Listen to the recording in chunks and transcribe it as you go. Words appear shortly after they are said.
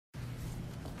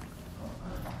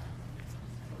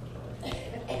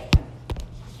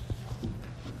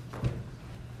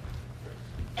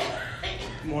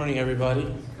morning, everybody.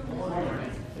 Good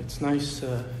morning. It's nice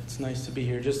to be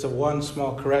here. Just one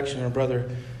small correction. Our brother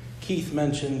Keith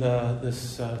mentioned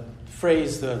this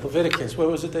phrase, the Leviticus. What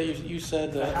was it that you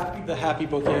said? The happy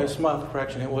book. Yeah, small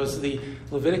correction. It was the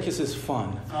Leviticus is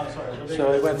fun. Oh, sorry. Leviticus.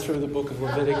 So I went through the book of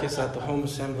Leviticus at the home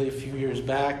assembly a few years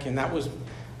back, and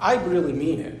I really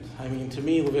mean it. I mean, to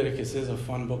me, Leviticus is a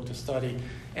fun book to study.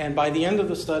 And by the end of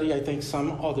the study, I think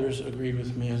some others agreed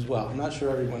with me as well. I'm not sure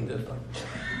everyone did, but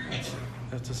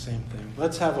that's the same thing.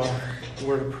 Let's have a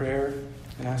word of prayer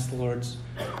and ask the Lord's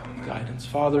guidance.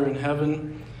 Father in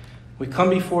heaven, we come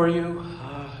before you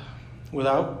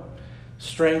without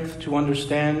strength to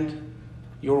understand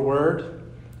your word.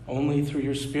 Only through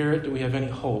your Spirit do we have any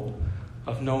hope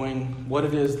of knowing what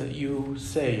it is that you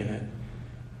say in it.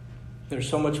 There's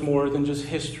so much more than just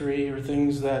history or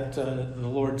things that the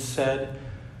Lord said.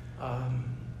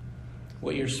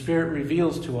 What your Spirit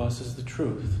reveals to us is the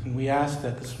truth. And we ask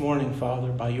that this morning,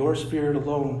 Father, by your Spirit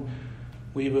alone,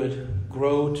 we would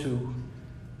grow to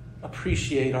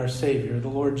appreciate our Savior, the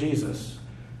Lord Jesus,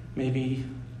 maybe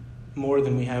more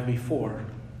than we have before.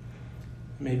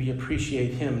 Maybe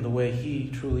appreciate him the way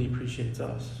he truly appreciates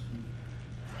us,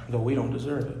 though we don't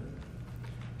deserve it.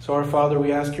 So, our Father,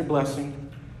 we ask your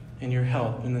blessing and your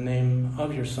help in the name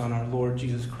of your Son, our Lord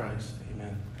Jesus Christ.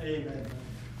 Amen. Amen.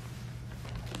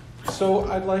 So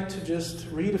I'd like to just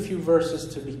read a few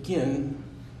verses to begin.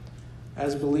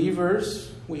 As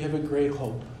believers, we have a great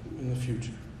hope in the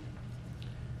future.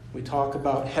 We talk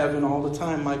about heaven all the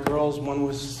time. My girls, one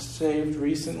was saved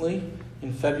recently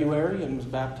in February and was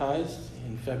baptized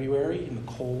in February in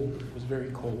the cold. It was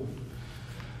very cold.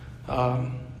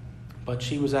 But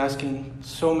she was asking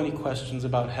so many questions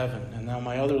about heaven. And now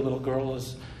my other little girl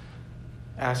is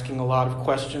asking a lot of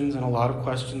questions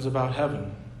about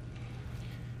heaven.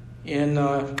 In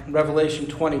Revelation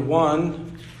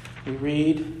 21, we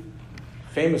read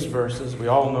famous verses. We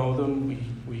all know them.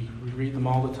 We read them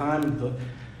all the time. The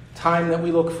time that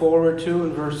we look forward to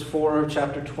in verse 4 of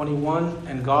chapter 21,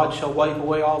 and God shall wipe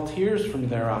away all tears from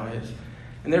their eyes.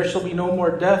 And there shall be no more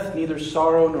death, neither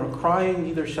sorrow nor crying,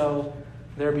 neither shall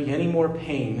there be any more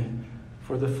pain,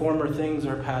 for the former things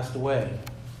are passed away.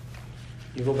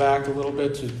 You go back a little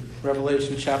bit to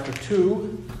Revelation chapter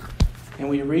 2, and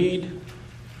we read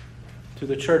to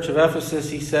the church of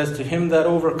Ephesus, he says, "To him that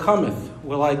overcometh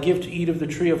will I give to eat of the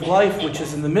tree of life, which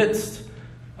is in the midst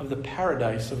of the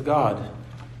paradise of God."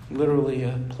 Literally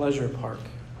a pleasure park,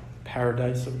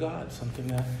 paradise of God, something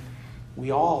that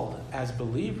we all, as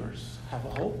believers, have a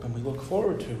hope and we look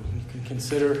forward to. You can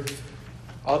consider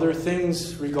other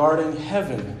things regarding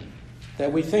heaven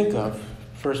that we think of.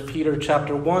 1 Peter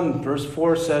chapter 1, verse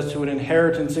 4 says, "To an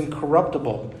inheritance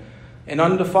incorruptible and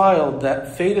undefiled,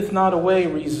 that fadeth not away,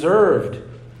 reserved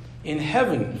in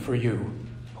heaven for you,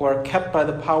 who are kept by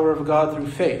the power of God through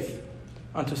faith,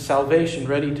 unto salvation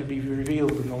ready to be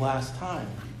revealed in the last time."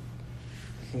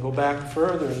 You can go back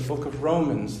further in the book of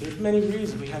Romans. There's many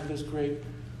reasons we have this great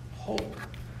hope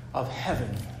of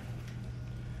heaven.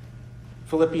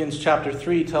 Philippians chapter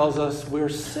 3 tells us we're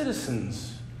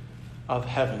citizens of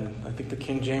heaven. I think the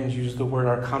King James used the word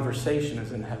our conversation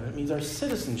is in heaven. It means our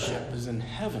citizenship is in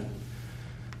heaven.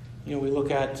 You know, we look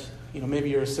at,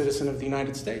 maybe you're a citizen of the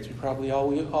United States. We probably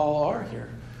all are here.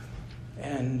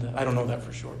 And I don't know that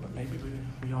for sure, but maybe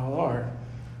we all are.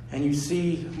 And you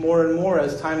see more and more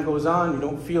as time goes on, you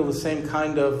don't feel the same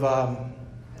kind of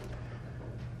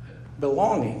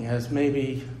belonging as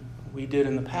maybe we did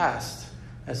in the past,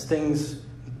 as things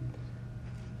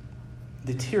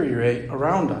deteriorate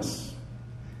around us.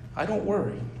 I don't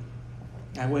worry.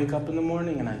 I wake up in the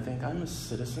morning and I think I'm a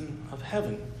citizen of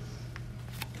heaven.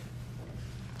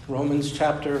 Romans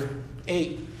chapter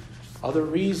 8, other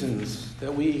reasons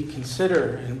that we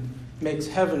consider and makes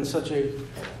heaven such a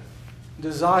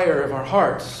desire of our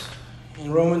hearts.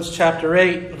 In Romans chapter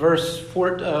 8, verse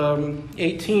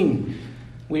 18,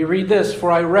 we read this,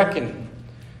 "For I reckon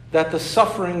that the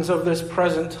sufferings of this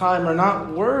present time are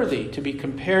not worthy to be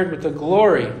compared with the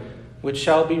glory which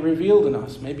shall be revealed in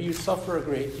us." Maybe you suffer a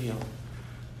great deal.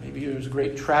 Maybe there's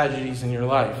great tragedies in your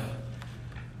life,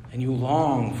 and you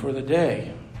long for the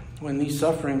day when these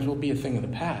sufferings will be a thing of the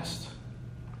past.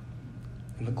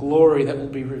 And the glory that will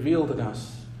be revealed in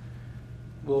us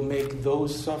will make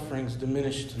those sufferings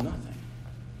diminish to nothing.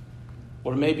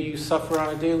 Or maybe you suffer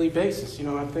on a daily basis.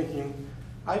 I'm thinking,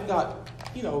 I've got,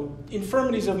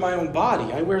 infirmities of my own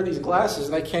body. I wear these glasses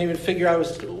and I can't even figure out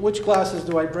which glasses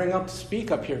do I bring up to speak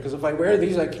up here. Because if I wear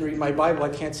these, I can read my Bible. I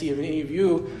can't see any of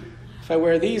you. If I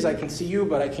wear these, I can see you,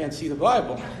 but I can't see the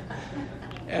Bible.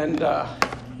 And,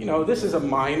 this is a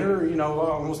minor,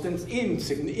 almost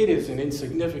it is an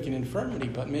insignificant infirmity,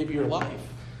 but maybe your life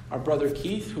our brother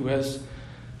Keith, who has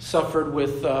suffered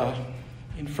with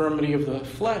infirmity of the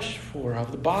flesh,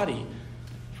 of the body,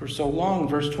 for so long.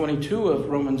 Verse 22 of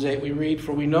Romans 8 we read,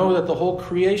 "For we know that the whole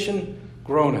creation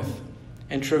groaneth,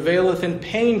 and travaileth in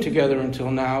pain together until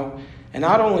now. And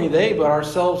not only they, but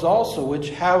ourselves also,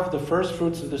 which have the first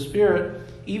fruits of the Spirit,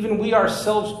 even we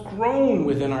ourselves groan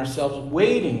within ourselves,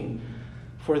 waiting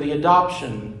for the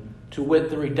adoption, to wit,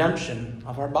 the redemption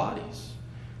of our bodies."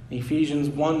 In Ephesians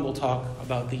 1 will talk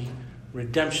about the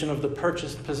redemption of the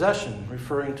purchased possession,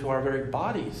 referring to our very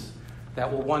bodies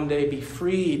that will one day be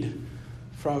freed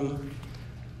from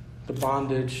the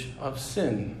bondage of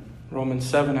sin. Romans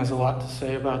 7 has a lot to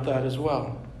say about that as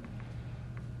well.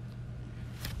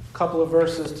 A couple of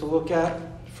verses to look at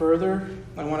further.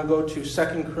 I want to go to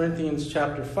 2 Corinthians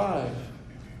chapter 5,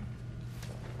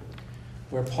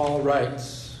 where Paul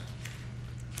writes.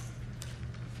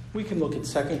 We can look at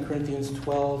 2 Corinthians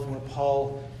 12, where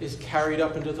Paul is carried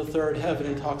up into the third heaven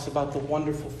and talks about the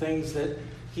wonderful things that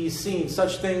he's seen,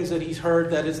 such things that he's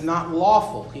heard that is not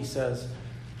lawful, he says,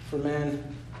 for man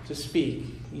to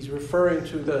speak. He's referring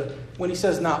to when he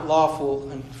says not lawful,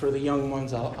 and for the young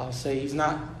ones I'll say, he's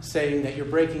not saying that you're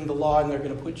breaking the law and they're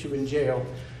going to put you in jail.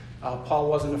 Paul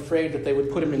wasn't afraid that they would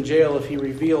put him in jail if he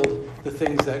revealed the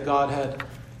things that God had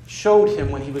showed him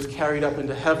when he was carried up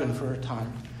into heaven for a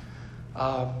time.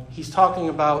 He's talking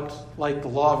about like the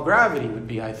law of gravity would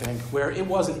be, I think, where it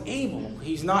wasn't able.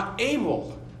 He's not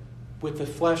able with the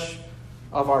flesh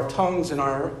of our tongues and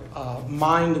our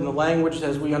mind and the language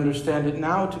as we understand it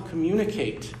now to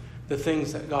communicate the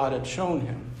things that God had shown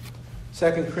him.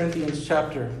 2 Corinthians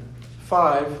chapter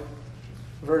 5,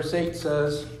 verse 8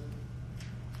 says,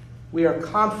 "We are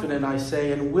confident, I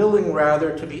say, and willing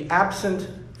rather to be absent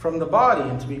from the body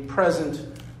and to be present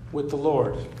with the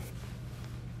Lord."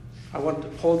 I want to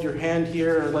hold your hand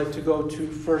here. I'd like to go to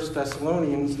 1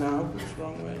 Thessalonians now. It's the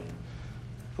wrong way.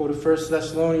 Go to 1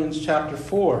 Thessalonians chapter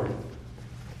 4.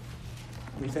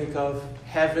 We think of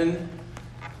heaven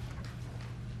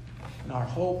and our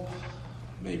hope.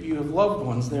 Maybe you have loved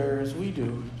ones there as we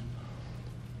do.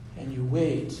 And you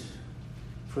wait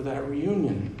for that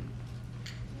reunion.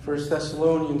 1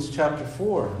 Thessalonians chapter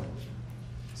 4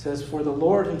 says, "For the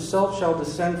Lord himself shall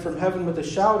descend from heaven with a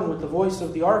shout and with the voice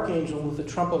of the archangel and with the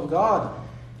trump of God.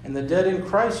 And the dead in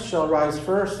Christ shall rise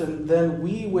first, and then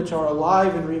we which are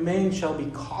alive and remain shall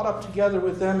be caught up together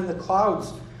with them in the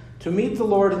clouds to meet the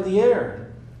Lord in the air.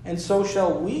 And so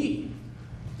shall we."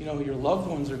 You know, your loved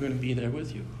ones are going to be there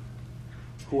with you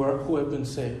who have been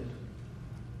saved.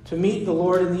 "To meet the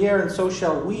Lord in the air, and so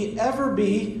shall we ever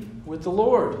be with the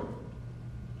Lord.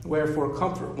 Wherefore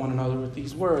comfort one another with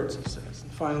these words," he says.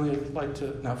 And finally, I'd like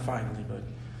to, not finally, but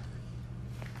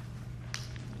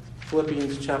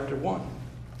Philippians chapter 1.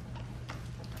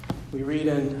 We read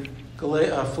in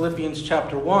Philippians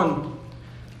chapter 1,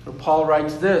 where Paul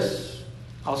writes this.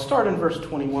 I'll start in verse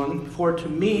 21. "For to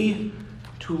me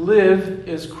to live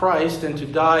is Christ, and to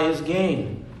die is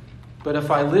gain. But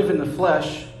if I live in the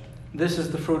flesh, this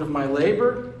is the fruit of my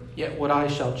labor. Yet what I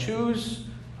shall choose,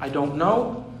 I don't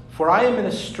know. For I am in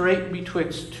a strait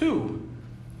betwixt two,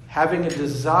 having a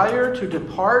desire to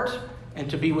depart and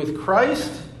to be with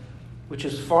Christ, which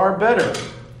is far better.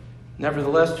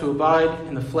 Nevertheless, to abide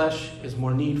in the flesh is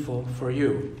more needful for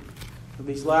you." For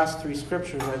these last three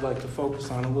scriptures I'd like to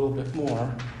focus on a little bit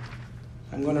more.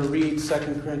 I'm going to read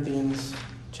 2 Corinthians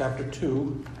chapter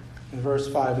 2 and verse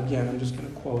 5 again. I'm just going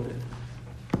to quote it.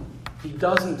 He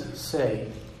doesn't say,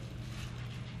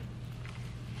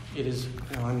 it is,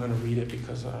 I'm going to read it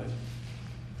because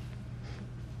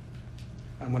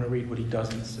I'm going to read what he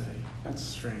doesn't say. That's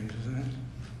strange, isn't it?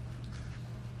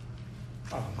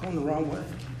 Oh, I'm going the wrong way.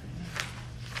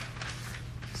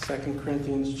 2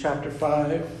 Corinthians chapter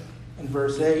 5 and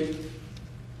verse 8.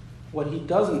 What he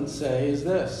doesn't say is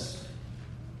this: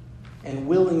 "And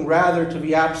willing rather to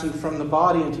be absent from the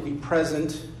body and to be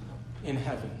present in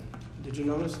heaven." Did you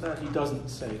notice that? He doesn't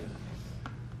say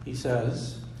that. He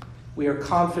says, "We are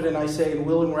confident, I say, and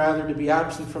willing rather to be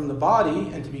absent from the body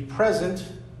and to be present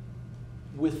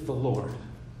with the Lord."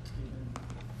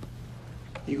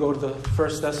 You go to the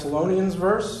 1 Thessalonians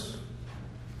verse,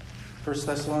 1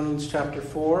 Thessalonians chapter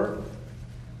 4.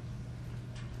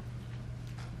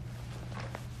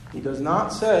 He does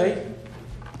not say,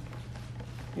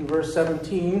 in verse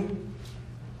 17,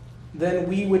 "Then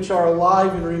we which are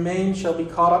alive and remain shall be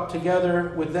caught up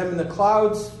together with them in the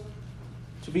clouds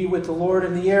to be with the Lord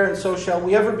in the air, and so shall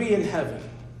we ever be in heaven."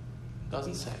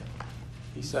 Doesn't say.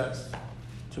 He says,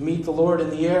 "To meet the Lord in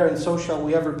the air, and so shall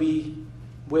we ever be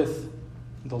with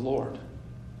the Lord."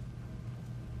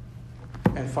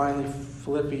 And finally,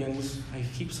 Philippians. I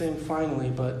keep saying finally,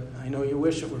 but I know you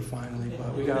wish it were finally,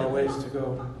 but we got a ways to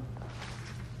go.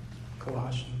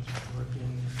 Colossians,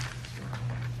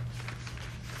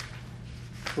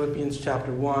 Philippians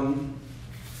chapter 1.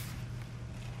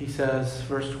 He says,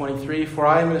 verse 23, "For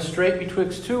I am in a strait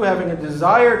betwixt two, having a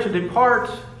desire to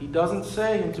depart." He doesn't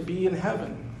say, "and to be in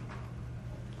heaven."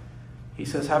 He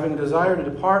says, having a desire to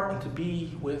depart and to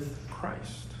be with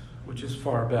Christ, which is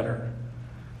far better.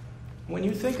 When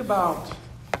you think about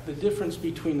the difference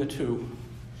between the two,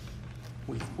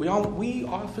 we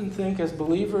often think as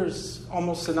believers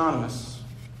almost synonymous.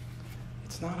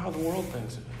 It's not how the world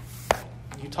thinks of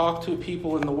it. You talk to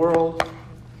people in the world.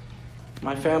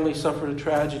 My family suffered a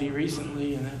tragedy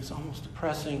recently, and it's almost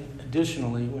depressing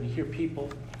additionally when you hear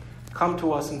people come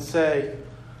to us and say,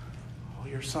 "Oh,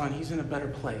 your son, he's in a better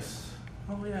place."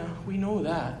 Oh yeah, we know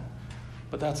that,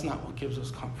 but that's not what gives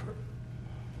us comfort.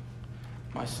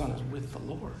 My son is with the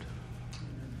Lord.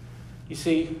 You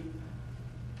see,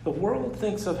 the world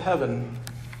thinks of heaven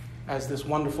as this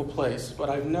wonderful place, but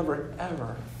I've never,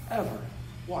 ever, ever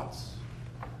once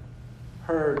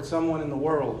heard someone in the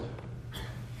world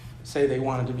say they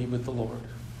wanted to be with the Lord.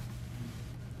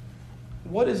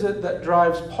 What is it that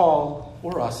drives Paul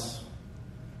or us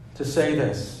to say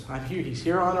this? He's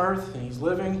here on earth and he's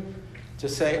living to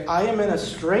say, I am in a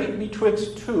strait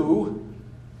betwixt two.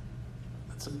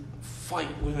 That's a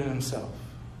fight within himself.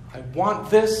 I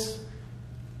want this,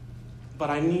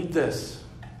 but I need this.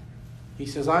 He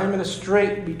says, I am in a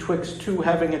strait betwixt two,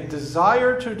 having a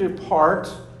desire to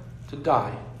depart, to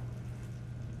die,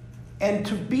 and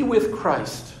to be with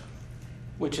Christ,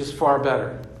 which is far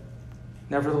better.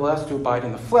 Nevertheless, to abide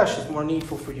in the flesh is more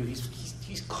needful for you.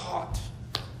 He's caught.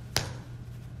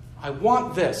 I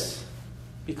want this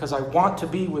because I want to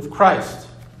be with Christ.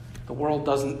 The world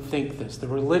doesn't think this. The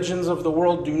religions of the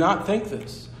world do not think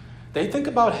this. They think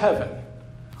about heaven.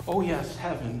 Oh yes,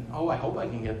 heaven. Oh, I hope I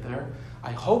can get there.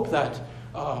 I hope that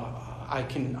I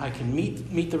can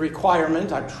meet the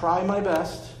requirement. I try my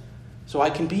best so I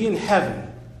can be in heaven.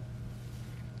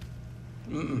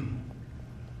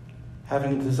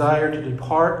 Having a desire to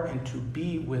depart and to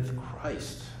be with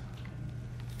Christ.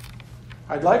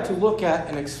 I'd like to look at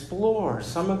and explore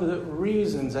some of the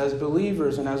reasons as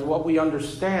believers and as what we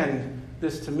understand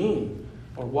this to mean,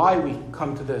 or why we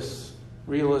come to this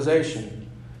realization.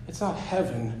 It's not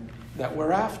heaven that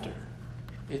we're after.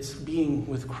 It's being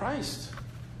with Christ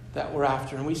that we're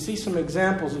after. And we see some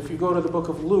examples if you go to the book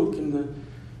of Luke and the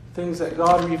things that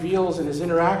God reveals in his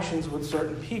interactions with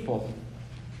certain people.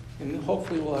 And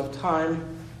hopefully we'll have time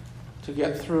to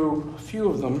get through a few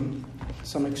of them,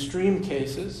 some extreme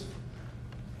cases.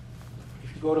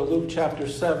 If you go to Luke chapter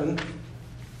 7,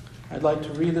 I'd like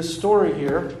to read this story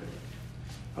here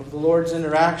of the Lord's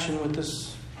interaction with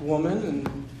this woman.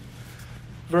 In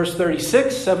verse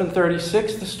 36,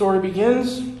 7:36, the story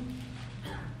begins.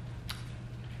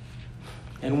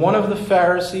 And one of the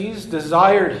Pharisees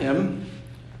desired him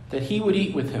that he would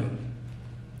eat with him.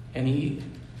 And he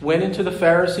went into the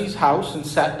Pharisee's house and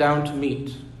sat down to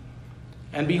meat.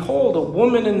 And behold, a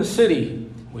woman in the city,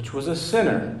 which was a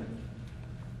sinner,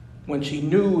 when she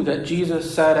knew that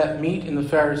Jesus sat at meat in the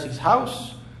Pharisee's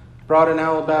house, brought an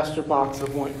alabaster box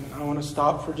of ointment. I want to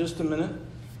stop for just a minute.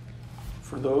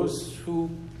 For those who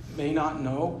may not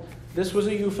know, this was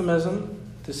a euphemism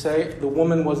to say the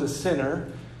woman was a sinner.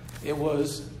 It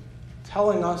was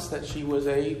telling us that she was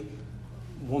a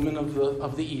woman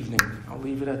of the evening. I'll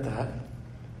leave it at that.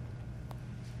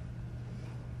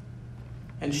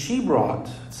 And she brought,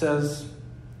 it says,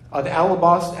 an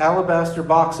alabaster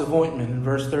box of ointment in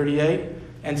verse 38,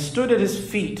 and stood at his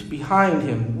feet behind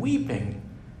him, weeping,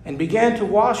 and began to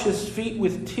wash his feet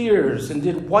with tears, and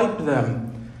did wipe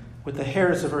them with the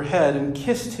hairs of her head, and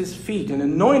kissed his feet, and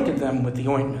anointed them with the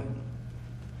ointment.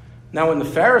 Now when the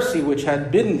Pharisee which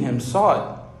had bidden him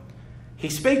saw it, he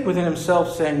spake within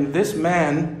himself, saying, This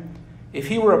man, if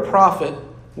he were a prophet,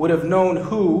 would have known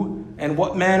who and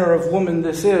what manner of woman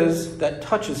this is that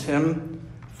touches him,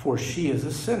 for she is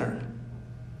a sinner.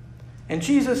 And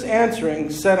Jesus answering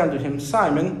said unto him,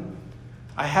 Simon,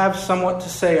 I have somewhat to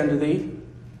say unto thee.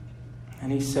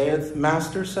 And he saith,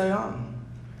 Master, say on.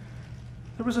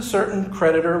 There was a certain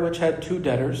creditor which had two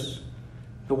debtors.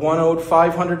 The one owed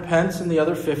 500 pence and the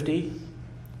other 50.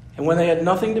 And when they had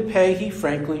nothing to pay, he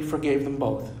frankly forgave them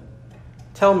both.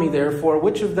 Tell me, therefore,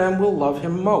 which of them will love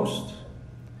him most?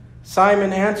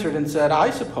 Simon answered and said,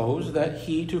 I suppose that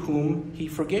he to whom he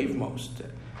forgave most.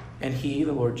 And he,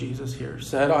 the Lord Jesus here,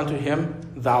 said unto him,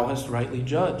 Thou hast rightly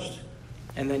judged.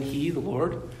 And then he, the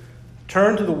Lord,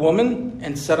 turned to the woman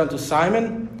and said unto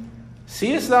Simon,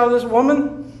 Seest thou this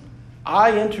woman?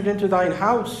 I entered into thine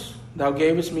house, thou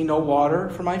gavest me no water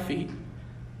for my feet,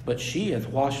 but she hath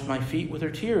washed my feet with her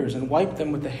tears, and wiped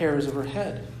them with the hairs of her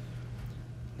head.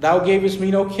 Thou gavest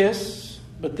me no kiss,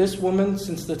 but this woman,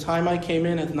 since the time I came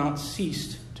in, hath not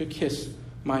ceased to kiss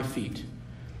my feet.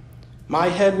 My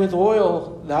head with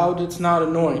oil thou didst not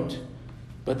anoint,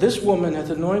 but this woman hath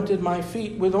anointed my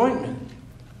feet with ointment.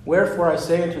 Wherefore I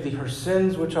say unto thee, her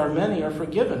sins, which are many, are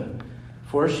forgiven,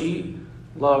 for she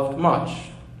loved much.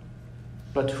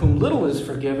 But to whom little is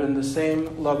forgiven, the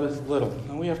same loveth little.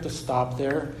 And we have to stop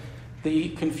there.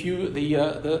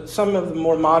 Some of the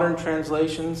more modern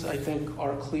translations, I think,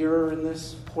 are clearer in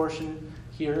this portion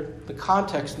here. The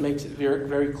context makes it very,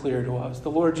 very clear to us.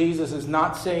 The Lord Jesus is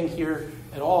not saying here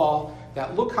at all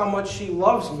that look how much she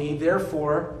loves me,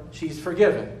 therefore she's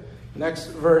forgiven. The next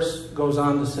verse goes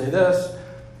on to say this,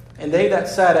 and they that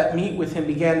sat at meat with him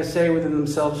began to say within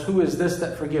themselves, who is this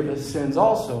that forgiveth sins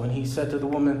also? And he said to the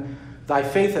woman, thy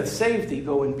faith hath saved thee,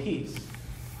 go in peace.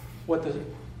 What the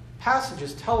passage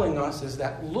is telling us is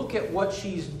that look at what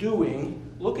she's doing,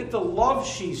 look at the love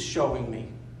she's showing me.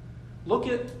 Look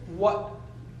at what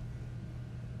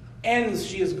ends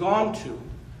she has gone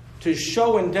to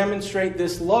show and demonstrate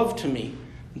this love to me.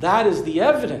 That is the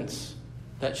evidence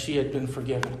that she had been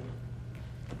forgiven.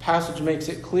 The passage makes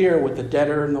it clear with the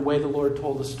debtor and the way the Lord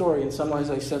told the story. In some ways,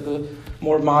 I said the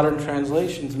more modern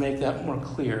translations make that more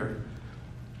clear.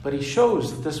 But he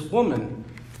shows that this woman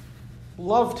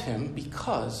loved him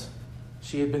because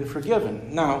she had been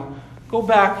forgiven. Now, go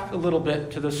back a little bit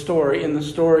to the story,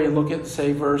 and look at,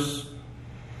 say, verse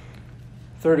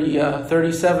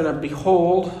 37 of,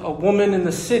 behold, a woman in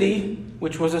the city,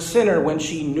 which was a sinner, when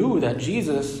she knew that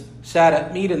Jesus sat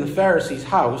at meat in the Pharisee's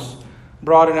house,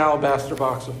 brought an alabaster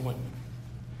box of ointment.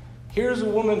 Here's a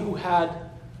woman who had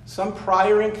some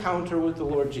prior encounter with the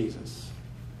Lord Jesus.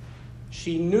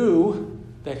 She knew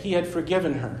that he had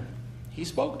forgiven her. He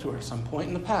spoke to her at some point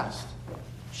in the past.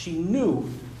 She knew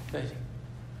that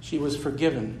she was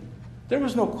forgiven. There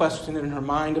was no question in her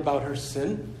mind about her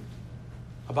sin,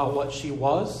 about what she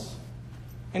was,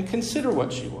 and consider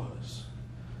what she was.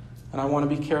 And I want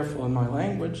to be careful in my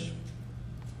language.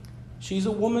 She's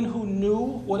a woman who knew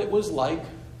what it was like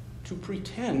to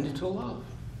pretend to love.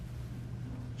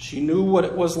 She knew what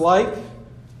it was like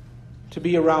to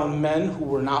be around men who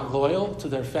were not loyal to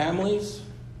their families.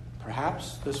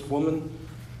 Perhaps this woman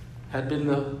had been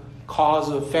the cause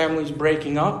of families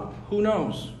breaking up. Who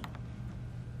knows?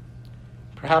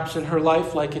 Perhaps in her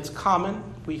life, like it's common,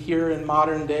 we hear in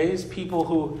modern days, people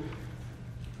who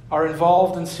are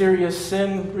involved in serious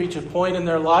sin reach a point in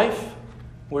their life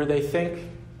where they think,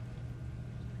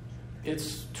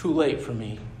 it's too late for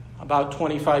me. About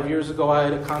 25 years ago, I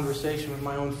had a conversation with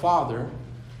my own father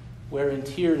where in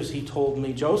tears he told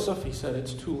me, Joseph, he said,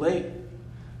 it's too late.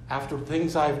 After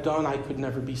things I've done, I could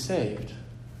never be saved.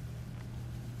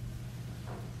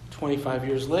 25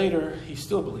 years later, he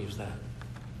still believes that,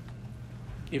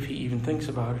 if he even thinks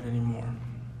about it anymore.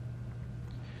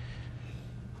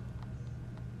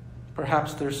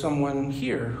 Perhaps there's someone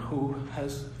here who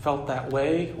has felt that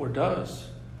way or does.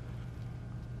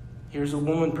 Here's a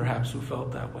woman perhaps who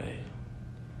felt that way.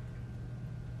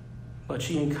 But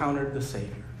she encountered the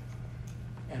Savior.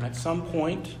 And at some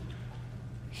point,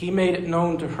 he made it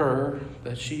known to her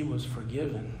that she was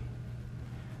forgiven.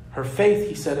 Her faith,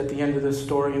 he said at the end of this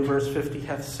story in verse 50,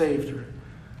 hath saved her.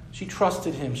 She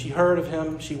trusted him. She heard of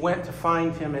him. She went to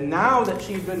find him. And now that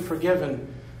she's been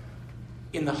forgiven,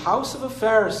 in the house of a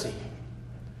Pharisee,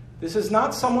 this is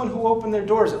not someone who opened their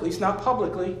doors, at least not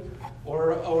publicly,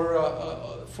 or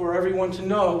for everyone to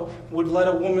know, would let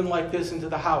a woman like this into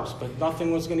the house. But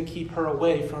nothing was going to keep her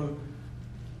away from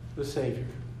the Savior.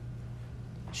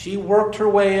 She worked her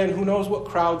way in. Who knows what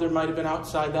crowd there might have been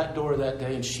outside that door that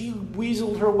day. And she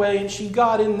weaseled her way and she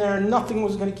got in there and nothing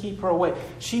was going to keep her away.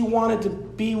 She wanted to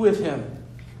be with him.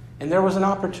 And there was an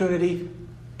opportunity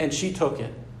and she took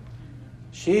it.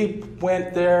 She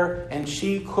went there and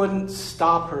she couldn't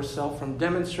stop herself from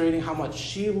demonstrating how much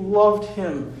she loved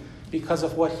him because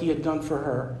of what he had done for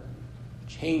her.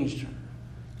 Changed her.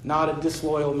 Not a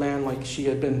disloyal man like she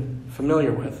had been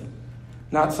familiar with.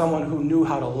 Not someone who knew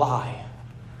how to lie.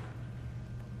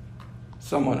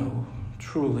 Someone who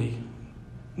truly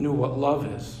knew what love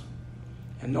is,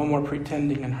 and no more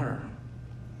pretending in her.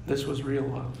 This was real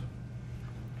love.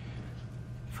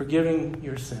 Forgiving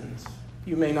your sins.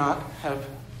 You may not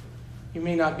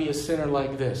be a sinner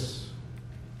like this.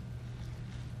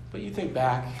 But you think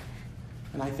back,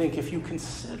 and I think if you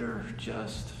consider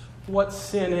just what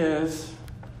sin is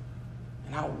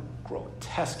and how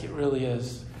grotesque it really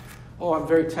is, oh, I'm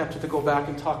very tempted to go back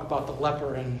and talk about the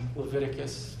leper in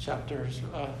Leviticus chapters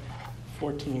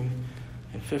 14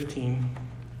 and 15.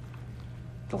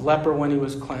 The leper when he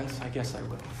was cleansed, I guess I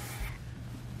will.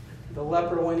 The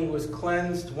leper when he was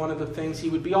cleansed, one of the things, he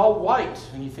would be all white.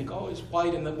 And you think, oh, he's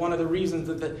white. And one of the reasons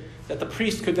that the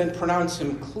priest could then pronounce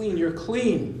him clean, you're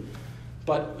clean.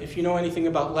 But if you know anything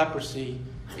about leprosy,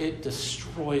 it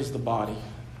destroys the body.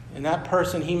 And that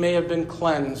person, he may have been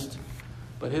cleansed,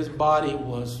 but his body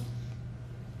was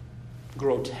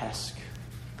grotesque.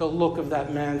 The look of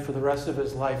that man for the rest of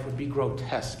his life would be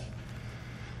grotesque.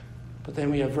 But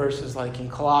then we have verses like in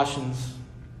Colossians,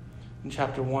 in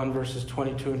chapter 1, verses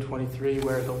 22 and 23,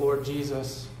 where the Lord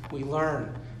Jesus, we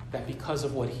learn that because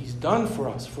of what he's done for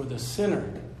us, for the sinner,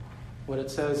 what it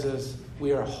says is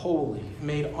we are holy,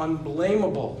 made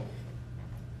unblameable,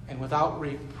 and without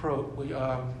reproach.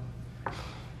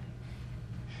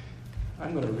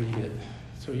 I'm going to read it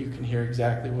so you can hear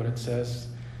exactly what it says.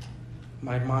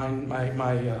 My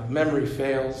memory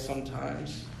fails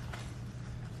sometimes.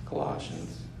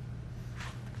 Colossians.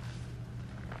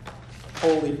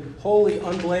 Holy,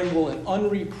 unblameable, and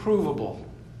unreprovable,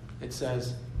 it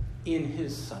says, in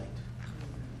his sight.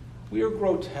 We are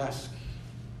grotesque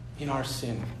in our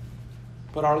sin.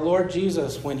 But our Lord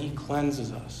Jesus, when he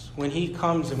cleanses us, when he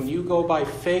comes and when you go by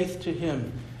faith to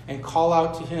him and call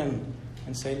out to him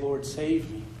and say, Lord, save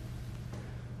me.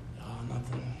 Oh,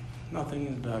 nothing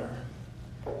is better.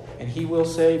 And he will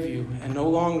save you. And no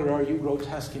longer are you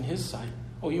grotesque in his sight.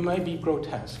 Oh, you may be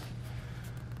grotesque.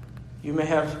 You may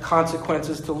have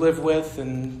consequences to live with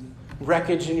and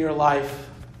wreckage in your life.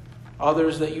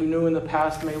 Others that you knew in the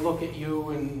past may look at you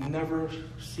and never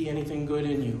see anything good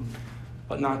in you,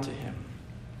 but not to him.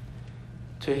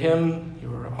 To him,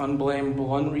 you are unblameable,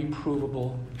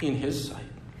 unreprovable in his sight.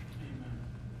 Amen.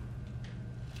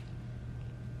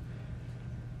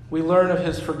 We learn of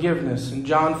his forgiveness. In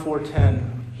John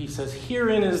 4:10, he says,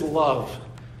 herein is love,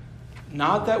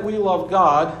 not that we love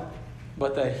God,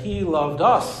 but that he loved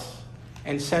us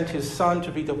and sent his Son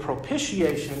to be the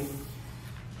propitiation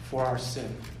for our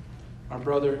sin. Our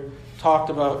brother talked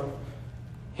about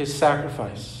his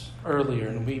sacrifice earlier,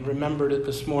 and we remembered it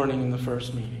this morning in the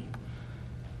first meeting.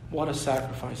 What a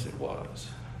sacrifice it was.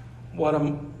 What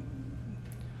a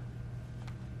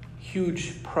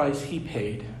huge price he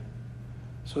paid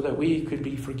so that we could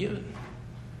be forgiven.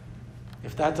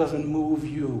 If that doesn't move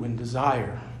you in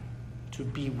desire to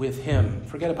be with him,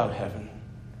 forget about heaven.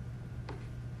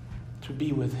 To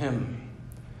be with him,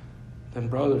 then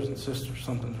brothers and sisters,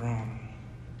 something's wrong.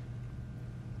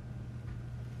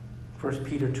 1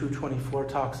 Peter 2:24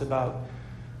 talks about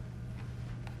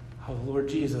how the Lord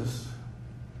Jesus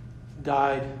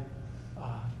died,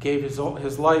 gave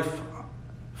his life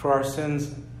for our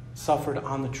sins, suffered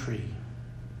on the tree.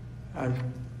 I'm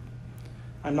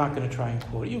not going to try and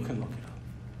quote it. You can look it up.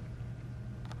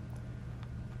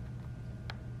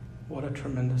 What a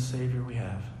tremendous Savior we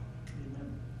have.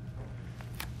 Amen.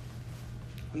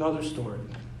 Another story.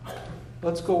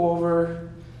 Let's go over.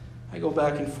 I go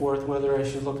back and forth whether I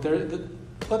should look there.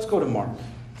 Let's go to Mark.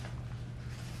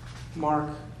 Mark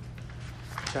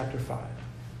chapter 5.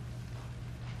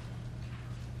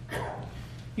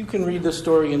 You can read the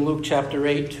story in Luke chapter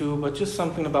 8 too, but just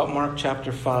something about Mark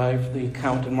chapter 5, the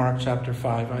account in Mark chapter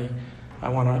 5 I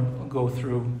want to go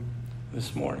through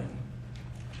this morning.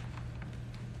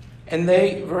 And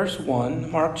verse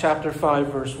 1, Mark chapter 5,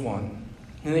 verse 1.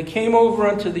 And they came over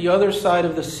unto the other side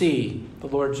of the sea, the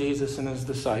Lord Jesus and his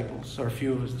disciples, or a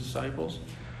few of his disciples,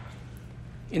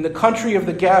 in the country of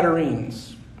the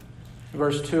Gadarenes.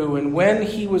 Verse 2, and when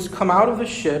he was come out of the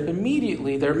ship,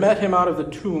 immediately there met him out of the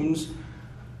tombs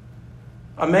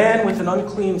a man with an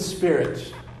unclean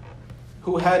spirit,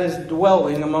 who had his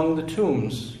dwelling among the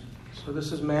tombs. So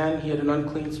this is man, he had an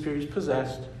unclean spirit, he's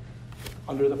possessed,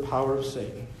 under the power of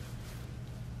Satan.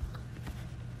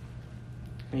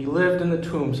 And he lived in the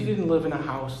tombs. He didn't live in a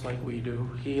house like we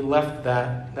do. He left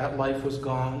that. That life was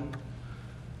gone.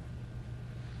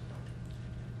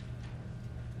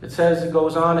 It says, it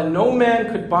goes on, and no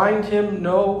man could bind him,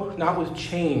 no, not with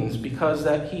chains, because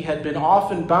that he had been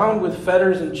often bound with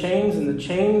fetters and chains, and the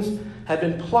chains had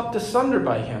been plucked asunder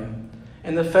by him,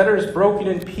 and the fetters broken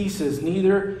in pieces,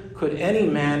 neither could any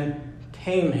man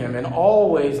tame him. And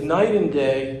always, night and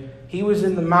day, he was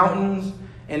in the mountains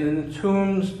and in the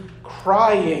tombs,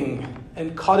 crying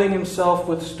and cutting himself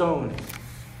with stones.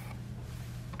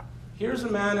 Here's a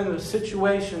man in a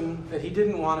situation that he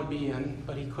didn't want to be in,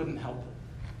 but he couldn't help it.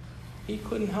 He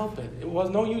couldn't help it. It was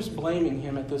no use blaming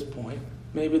him at this point.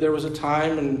 Maybe there was a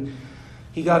time and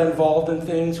he got involved in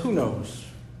things. Who knows?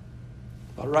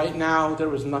 But right now, there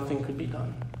was nothing could be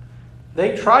done.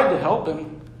 They tried to help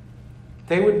him.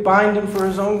 They would bind him for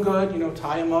his own good,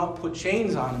 tie him up, put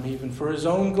chains on him even for his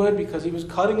own good because he was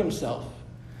cutting himself.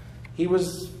 He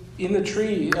was in the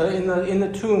tree, in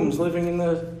the tombs, living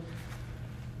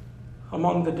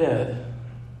among the dead.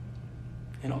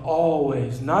 And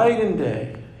always, night and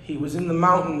day, he was in the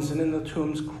mountains and in the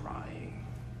tombs crying.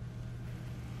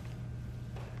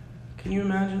 Can you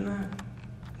imagine that?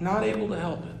 Not able to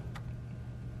help it.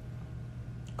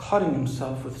 Cutting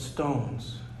himself with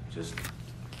stones. Just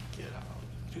get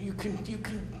out. You can,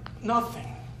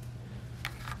 nothing.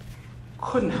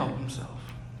 Couldn't help himself.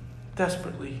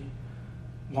 Desperately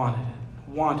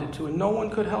wanted to, and no one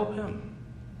could help him.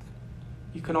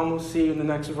 You can almost see in the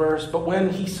next verse, but when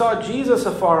he saw Jesus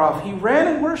afar off, he ran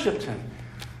and worshipped him.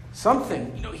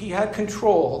 Something, he had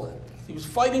control. He was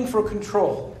fighting for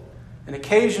control. And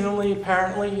occasionally,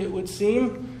 apparently, it would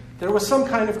seem, there was some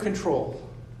kind of control.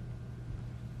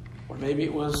 Or maybe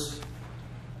it was,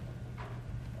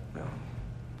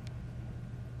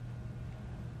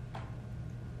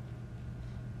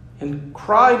 and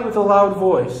cried with a loud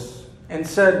voice and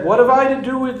said, "What have I to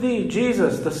do with thee,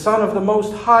 Jesus, the Son of the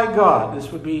Most High God?"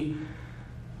 This would be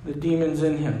the demons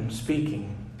in him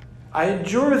speaking. "I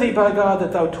adjure thee by God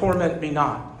that thou torment me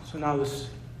not." So now this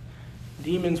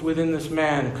demons within this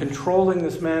man, controlling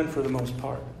this man for the most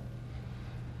part.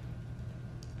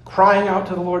 Crying out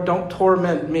to the Lord, "Don't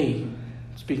torment me,"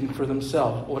 speaking for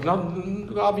themselves. Well,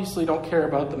 obviously don't care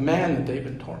about the man that they've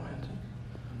been tormenting.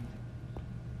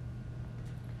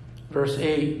 Verse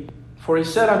 8, "For he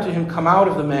said unto him, Come out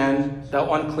of the man,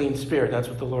 thou unclean spirit." That's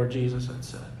what the Lord Jesus had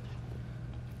said.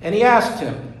 And he asked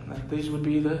him, these would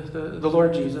be the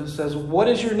Lord Jesus, says, "What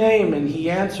is your name?" And he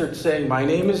answered, saying, "My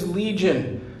name is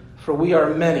Legion, for we are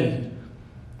many."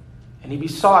 And he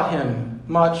besought him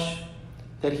much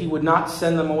that he would not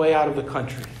send them away out of the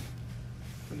country.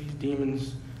 And these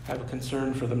demons have a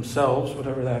concern for themselves,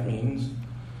 whatever that means.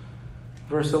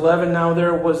 Verse 11, "Now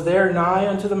there was there nigh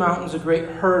unto the mountains a great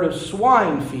herd of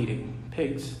swine feeding,"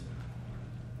 pigs.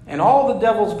 "And all the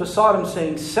devils besought him,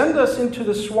 saying, Send us into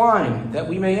the swine, that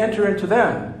we may enter into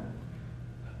them.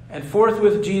 And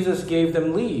forthwith Jesus gave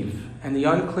them leave. And the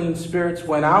unclean spirits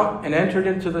went out and entered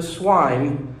into the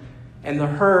swine, and the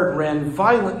herd ran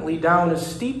violently down a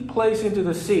steep place into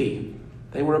the sea."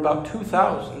 They were about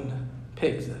 2,000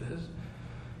 pigs, that is,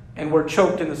 "and were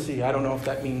choked in the sea." I don't know if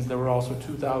that means there were also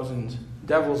 2,000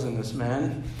 devils in this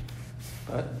man,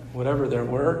 but whatever there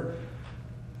were,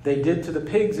 they did to the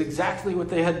pigs exactly what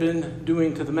they had been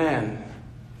doing to the man,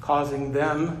 causing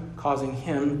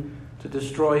him to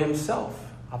destroy himself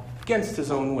against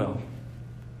his own will.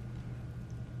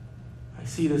 I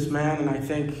see this man and I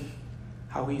think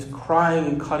how he's crying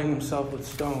and cutting himself with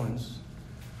stones.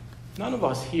 None of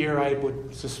us here, I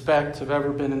would suspect, have ever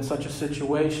been in such a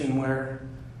situation where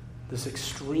this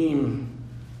extreme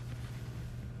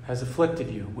has afflicted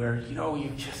you, where, you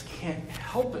just can't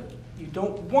help it. You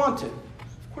don't want it.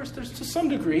 Of course, there's to some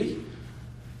degree,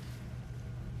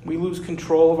 we lose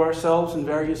control of ourselves in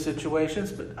various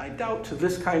situations, but I doubt to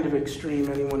this kind of extreme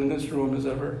anyone in this room has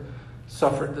ever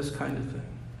suffered this kind of thing.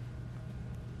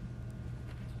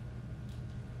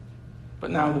 But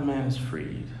now the man is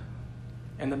freed.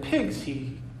 And the pigs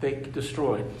they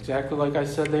destroyed, exactly like I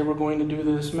said they were going to do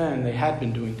to this man. They had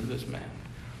been doing to this man.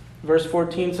 Verse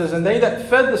 14 says, "And they that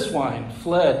fed the swine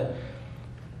fled,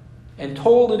 and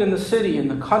told it in the city and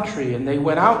the country, and they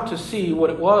went out to see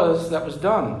what it was that was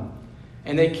done.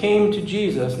 And they came to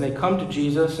Jesus, and they come to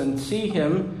Jesus, and see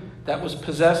him that was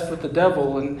possessed with the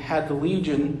devil, and had the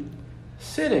legion,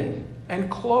 sitting, and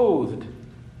clothed,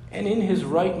 and in his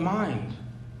right mind.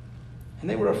 And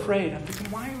they were afraid." I'm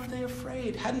thinking, why were they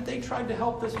afraid? Hadn't they tried to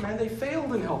help this man? They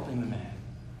failed in helping the man.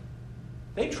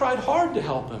 They tried hard to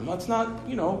help him. Let's not,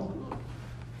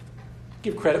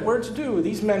 give credit where it's due.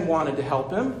 These men wanted to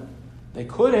help him. They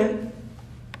couldn't.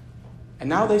 And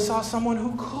now they saw someone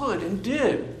who could and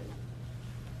did.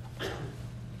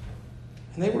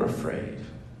 And they were afraid.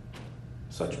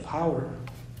 Such power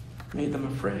made them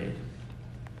afraid.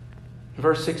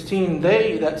 Verse 16,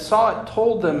 "They that saw it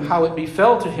told them how it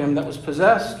befell to him that was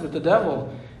possessed with the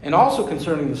devil, and also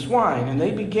concerning the swine. And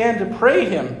they began to pray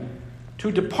him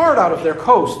to depart out of their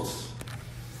coasts."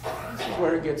 This is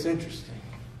where it gets interesting.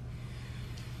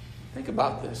 Think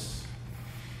about this.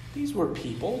 These were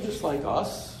people just like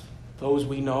us, those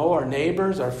we know, our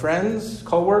neighbors, our friends,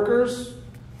 co-workers.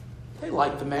 They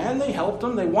liked the man. They helped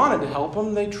him. They wanted to help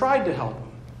him. They tried to help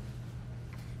him.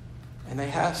 And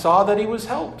they saw that he was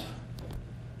helped.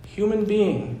 Human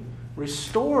being,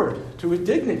 restored to his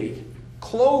dignity,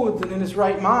 clothed and in his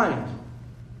right mind.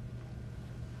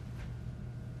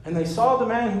 And they saw the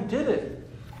man who did it,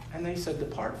 and they said,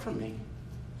 "Depart from me.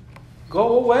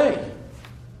 Go away."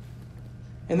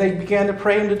 And they began to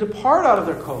pray him to depart out of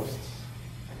their coasts.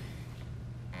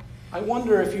 I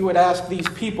wonder if you would ask these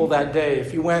people that day,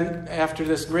 if you went after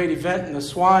this great event in the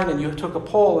swine and you took a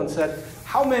poll and said,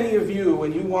 how many of you,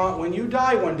 when you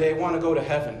die one day, want to go to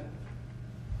heaven?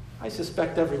 I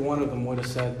suspect every one of them would have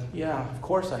said, yeah, of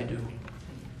course I do.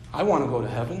 I want to go to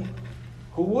heaven.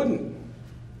 Who wouldn't?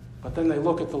 But then they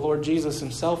look at the Lord Jesus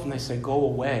himself and they say, go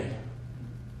away.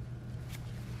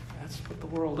 That's what the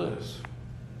world is.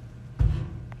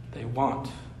 They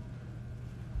want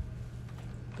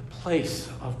the place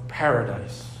of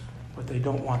paradise, but they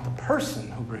don't want the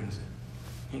person who brings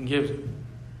it and gives it.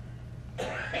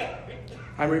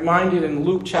 I'm reminded in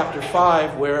Luke chapter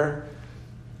 5 where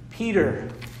Peter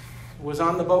was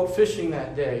on the boat fishing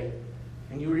that day.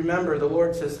 And you remember the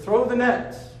Lord says, throw the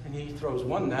net. And he throws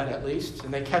one net at least.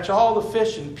 And they catch all the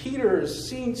fish. And Peter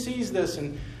sees this.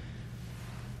 And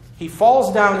he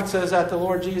falls down, it says, at the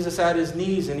Lord Jesus at his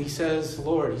knees. And he says,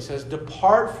 Lord,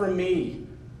 depart from me,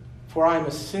 for I am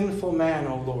a sinful man,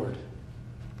 O Lord.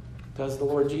 Does the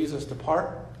Lord Jesus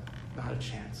depart? Not a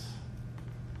chance.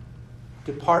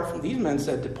 These men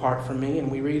said, depart from me.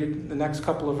 And we read in the next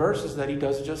couple of verses that he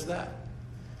does just that.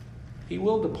 He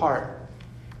will depart.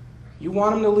 You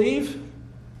want him to leave?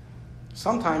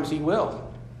 Sometimes he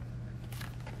will.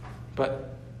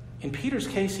 But in Peter's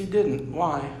case, he didn't.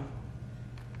 Why?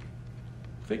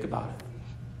 Think about it.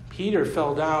 Peter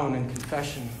fell down in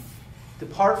confession.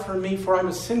 Depart from me, for I'm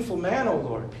a sinful man, O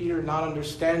Lord. Peter not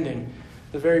understanding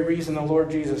the very reason the Lord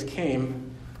Jesus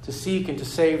came to seek and to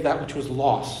save that which was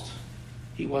lost.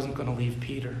 He wasn't going to leave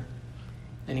Peter.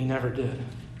 And he never did.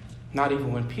 Not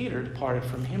even when Peter departed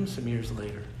from him some years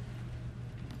later.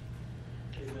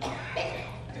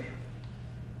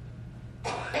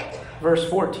 Verse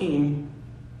 14.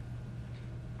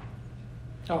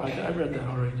 Oh, I read that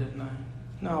already, didn't I?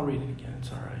 No, I'll read it again.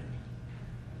 It's all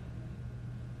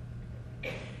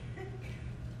right.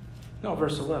 No,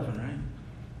 verse 11, right?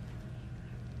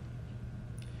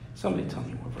 Somebody tell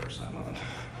me what verse I'm on.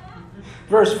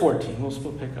 Verse 14.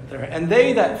 We'll pick up there. And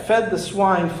they that fed the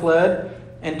swine fled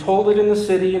and told it in the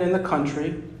city and in the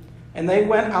country. And they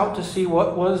went out to see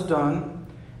what was done.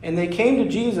 And they came to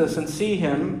Jesus and see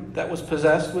him that was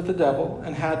possessed with the devil,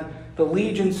 and had the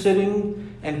legion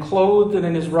sitting and clothed and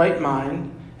in his right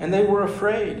mind. And they were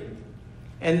afraid.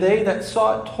 And they that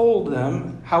saw it told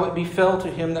them how it befell to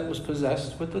him that was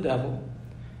possessed with the devil,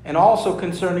 and also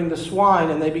concerning the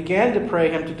swine. And they began to pray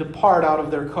him to depart out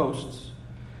of their coasts.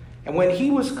 And when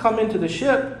he was come into the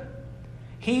ship,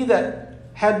 he that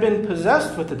had been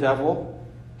possessed with the devil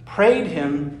prayed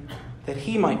him that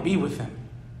he might be with him.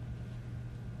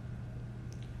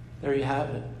 There you have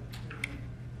it.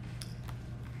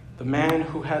 The man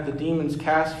who had the demons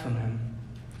cast from him,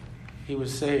 he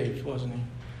was saved, wasn't he?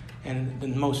 And the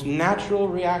most natural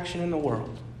reaction in the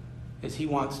world is he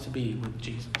wants to be with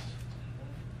Jesus.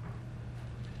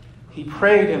 He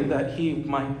prayed him that he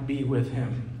might be with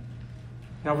him.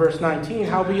 Now verse 19,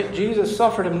 howbeit Jesus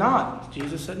suffered him not.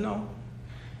 Jesus said no.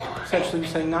 Essentially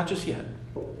saying, not just yet.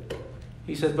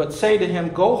 He said, but say to him,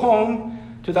 go home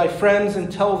to thy friends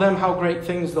and tell them how great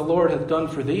things the Lord hath done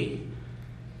for thee,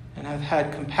 and hath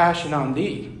had compassion on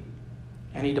thee.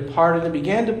 And he departed and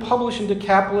began to publish in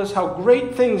Decapolis how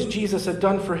great things Jesus had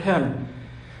done for him.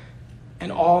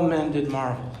 And all men did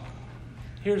marvel.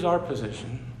 Here's our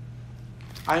position.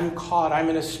 I'm caught, I'm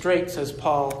in a strait, says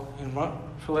Paul in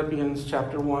Philippians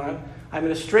chapter 1. I'm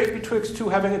in a strait betwixt two,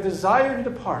 having a desire to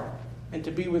depart and to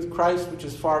be with Christ, which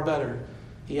is far better.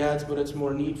 He adds, but it's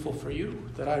more needful for you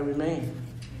that I remain.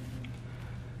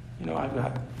 You know, I've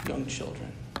got young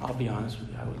children. I'll be honest with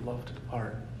you, I would love to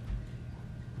depart.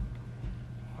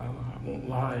 I won't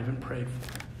lie, I even prayed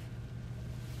for them.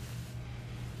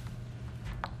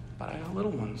 But I have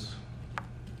little ones.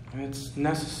 And it's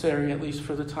necessary, at least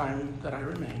for the time that I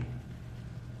remain.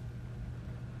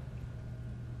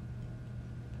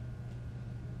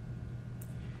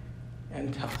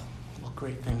 And tell what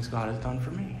great things God has done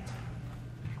for me.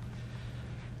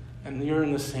 And you're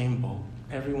in the same boat.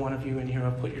 Every one of you in here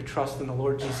have put your trust in the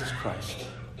Lord Jesus Christ.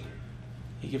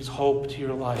 He gives hope to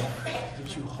your life. He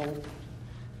gives you hope.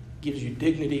 Gives you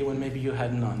dignity when maybe you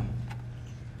had none.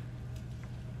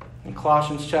 In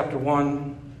Colossians chapter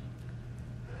 1,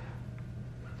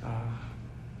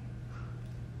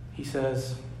 he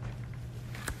says,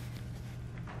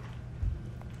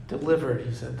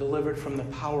 delivered from the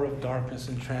power of darkness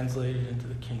and translated into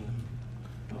the kingdom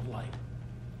of light.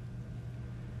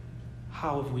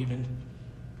 How have we been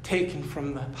taken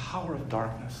from the power of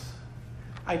darkness?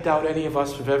 I doubt any of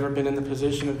us have ever been in the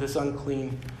position of this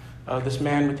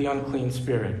man with the unclean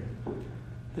spirit.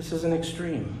 This is an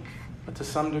extreme. But to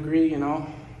some degree, every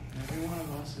one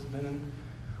of us has been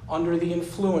under the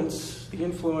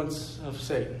influence of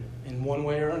Satan in one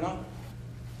way or another.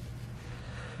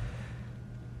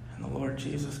 And the Lord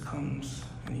Jesus comes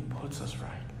and he puts us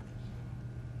right.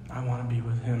 I want to be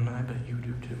with him, and I bet you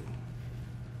do too.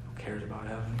 Who cares about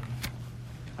heaven?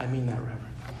 I mean that, Reverend.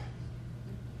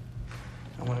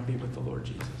 I want to be with the Lord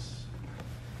Jesus.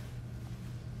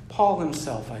 Paul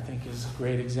himself, I think, is a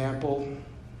great example.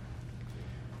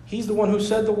 He's the one who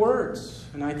said the words.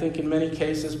 And I think in many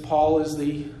cases, Paul is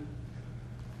the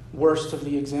worst of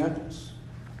the examples.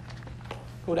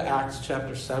 Go to Acts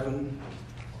chapter 7.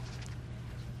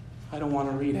 I don't want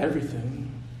to read everything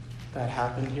that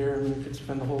happened here. I mean, we could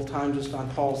spend the whole time just on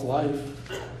Paul's life.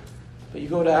 But you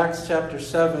go to Acts chapter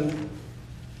 7.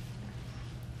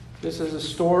 This is a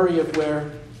story of where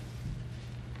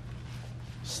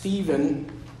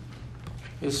Stephen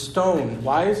is stoned.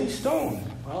 Why is he stoned?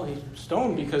 Well, he's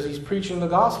stoned because he's preaching the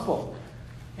gospel.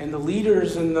 And the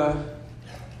leaders in the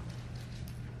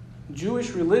Jewish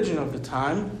religion of the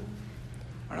time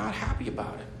are not happy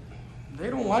about it. They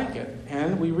don't like it.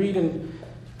 And we read in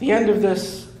the end of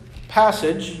this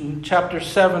passage, in chapter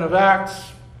 7 of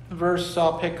Acts, verse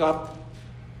I'll pick up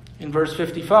in verse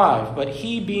 55. But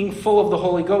he, being full of the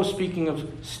Holy Ghost, speaking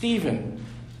of Stephen,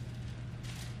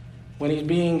 when he's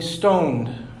being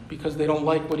stoned because they don't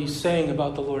like what he's saying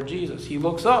about the Lord Jesus, he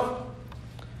looks up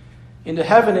into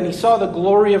heaven and he saw the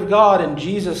glory of God and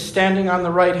Jesus standing on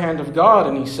the right hand of God.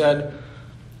 And he said,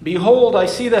 Behold, I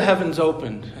see the heavens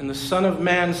opened and the Son of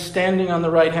Man standing on the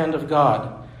right hand of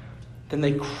God. Then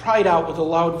they cried out with a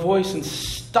loud voice and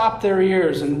stopped their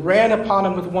ears and ran upon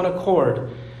him with one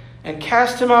accord and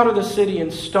cast him out of the city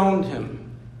and stoned him.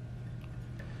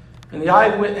 And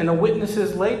the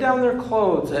witnesses laid down their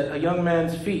clothes at a young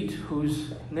man's feet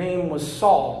whose name was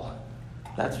Saul.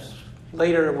 That's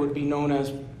later would be known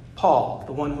as Paul,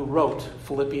 the one who wrote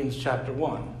Philippians chapter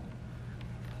 1.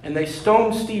 And they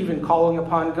stoned Stephen, calling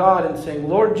upon God and saying,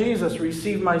 Lord Jesus,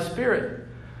 receive my spirit.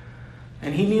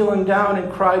 And he, kneeling down,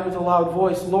 and cried with a loud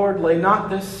voice, Lord, lay not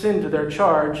this sin to their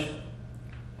charge.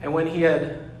 And when he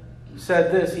had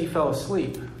said this, he fell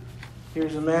asleep.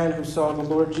 Here's a man who saw the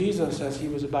Lord Jesus as he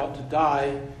was about to die.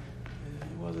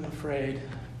 He wasn't afraid.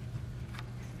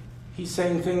 He's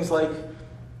saying things like,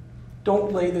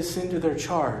 don't lay this sin to their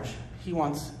charge. He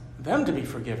wants them to be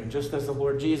forgiven, just as the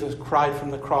Lord Jesus cried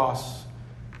from the cross,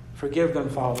 Forgive them,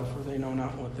 Father, for they know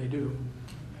not what they do,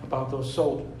 about those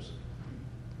soldiers.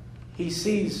 He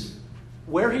sees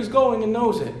where he's going and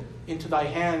knows it. Into thy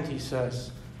hand, he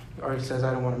says. Or he says,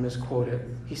 I don't want to misquote it.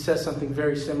 He says something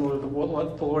very similar to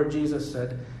what the Lord Jesus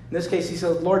said. In this case, he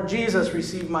says, Lord Jesus,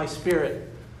 receive my spirit.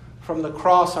 From the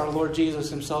cross, our Lord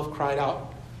Jesus himself cried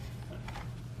out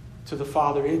to the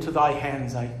Father, into thy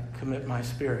hands I commit my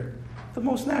spirit. The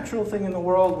most natural thing in the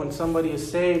world when somebody is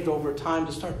saved over time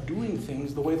to start doing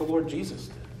things the way the Lord Jesus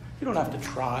did. You don't have to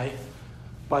try.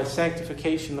 By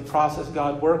sanctification, the process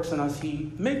God works in us,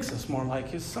 he makes us more like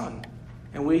his Son.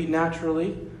 And we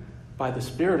naturally, by the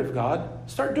Spirit of God,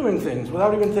 start doing things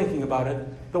without even thinking about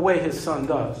it the way his Son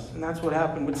does. And that's what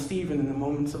happened with Stephen in the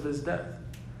moments of his death.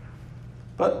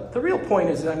 But the real point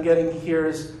is that I'm getting here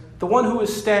is the one who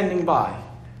is standing by,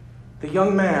 the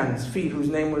young man's feet, whose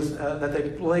name was, that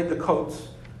they laid the coats,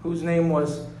 whose name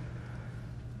was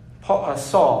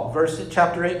Saul.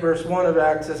 Chapter 8, verse 1 of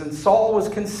Acts says, And Saul was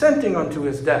consenting unto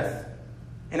his death.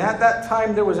 And at that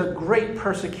time there was a great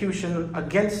persecution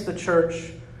against the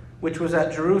church, which was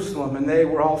at Jerusalem, and they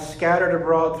were all scattered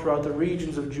abroad throughout the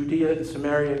regions of Judea and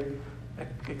Samaria,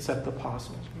 except the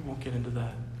apostles. We won't get into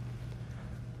that.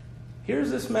 Here's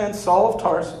this man, Saul of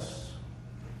Tarsus.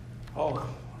 Oh,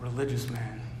 religious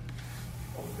man.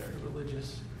 Oh, very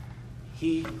religious.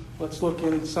 Let's look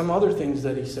in some other things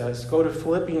that he says. Go to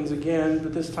Philippians again,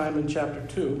 but this time in chapter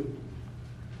 2.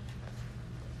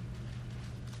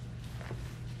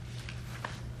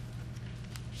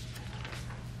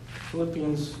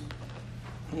 Philippians,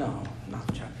 no, not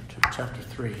chapter 2, chapter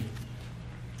 3.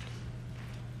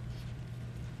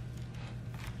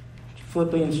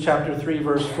 Philippians chapter 3,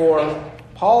 verse 4.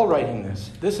 Paul writing this.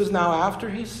 This is now after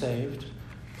he's saved.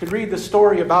 You could read the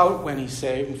story about when he's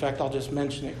saved. In fact, I'll just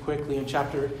mention it quickly. In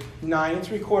chapter 9,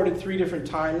 it's recorded 3 different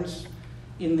times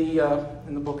in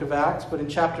the book of Acts, but in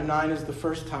chapter 9 is the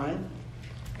first time.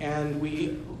 And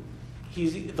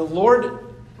the Lord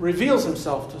reveals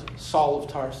himself to Saul of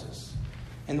Tarsus.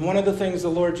 And one of the things the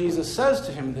Lord Jesus says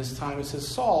to him this time, he says,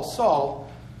 Saul, Saul,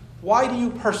 why do you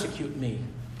persecute me?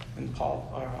 And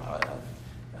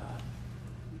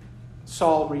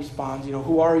Saul responds,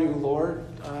 who are you, Lord?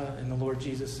 And the Lord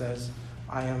Jesus says,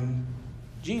 I am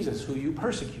Jesus, who you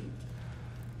persecute.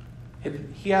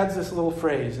 He adds this little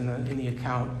phrase in the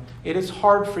account. It is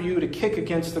hard for you to kick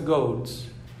against the goads.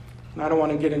 And I don't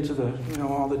want to get into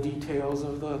all the details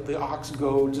of the ox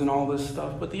goads and all this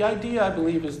stuff. But the idea, I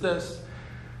believe, is this.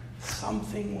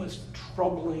 Something was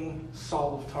troubling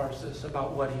Saul of Tarsus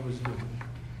about what he was doing.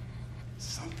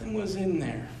 Something was in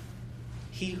there.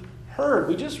 He heard.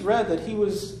 We just read that he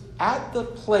was at the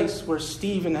place where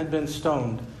Stephen had been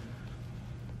stoned.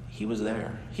 He was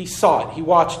there. He saw it. He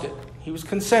watched it. He was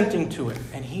consenting to it.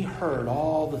 And he heard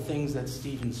all the things that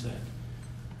Stephen said.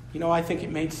 I think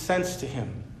it made sense to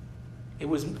him. It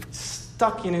was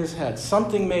stuck in his head.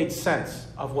 Something made sense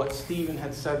of what Stephen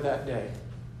had said that day.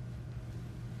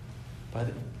 But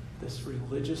this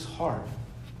religious heart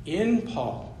in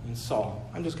Saul,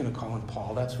 I'm just going to call him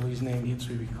Paul. That's who he's named. That's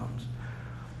who he becomes.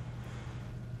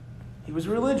 He was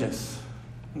religious.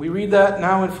 We read that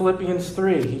now in Philippians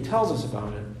 3. He tells us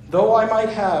about it. Though I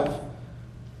might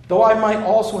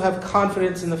also have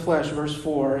confidence in the flesh, verse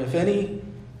 4, if any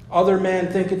other man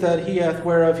thinketh that he hath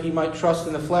whereof he might trust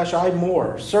in the flesh, I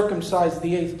more, circumcised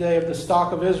the 8th day of the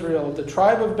stock of Israel, of the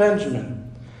tribe of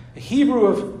Benjamin, a Hebrew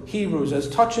of Hebrews, as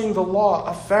touching the law,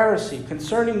 a Pharisee,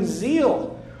 concerning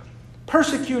zeal,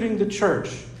 persecuting the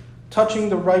church, touching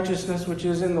the righteousness which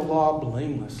is in the law,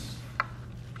 blameless.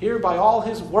 Here by all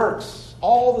his works,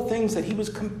 all the things that he was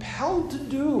compelled to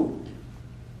do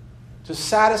to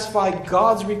satisfy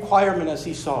God's requirement as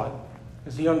he saw it,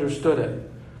 as he understood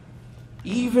it,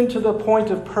 even to the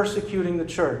point of persecuting the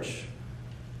church.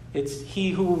 It's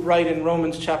he who will write in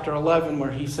Romans chapter 11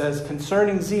 where he says,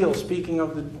 concerning zeal, speaking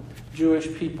of the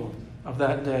Jewish people of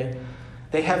that day,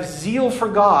 they have zeal for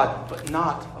God, but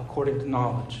not according to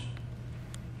knowledge.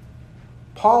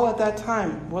 Paul at that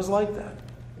time was like that,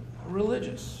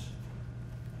 religious.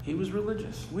 He was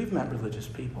religious. We've met religious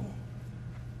people.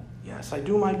 Yes, I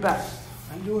do my best.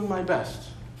 I'm doing my best.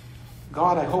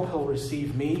 God, I hope he'll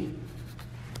receive me.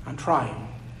 I'm trying,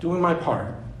 doing my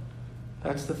part.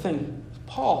 That's the thing.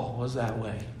 Paul was that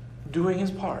way, doing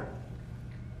his part.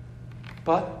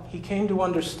 But he came to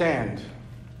understand.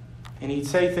 And he'd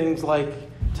say things like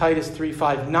Titus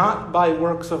 3:5, not by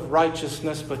works of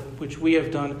righteousness, but which we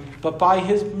have done, but by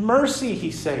his mercy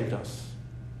he saved us.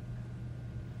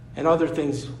 And other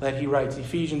things that he writes,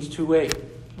 Ephesians 2:8.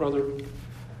 Brother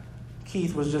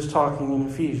Keith was just talking in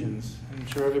Ephesians. I'm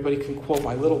sure everybody can quote,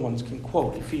 my little ones can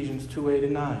quote Ephesians 2:8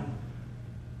 and 9.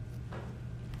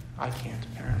 I can't,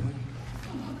 apparently.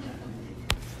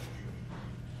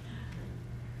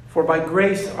 For by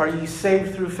grace are ye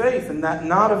saved through faith, and that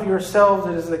not of yourselves,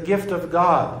 it is the gift of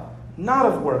God, not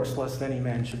of works, lest any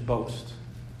man should boast.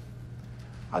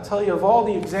 I'll tell you, of all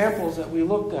the examples that we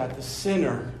looked at, the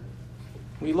sinner,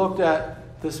 we looked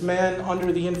at this man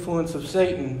under the influence of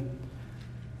Satan,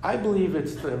 I believe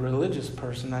it's the religious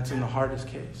person that's in the hardest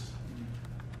case.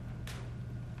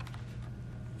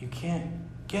 You can't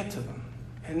get to them.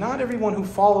 And not everyone who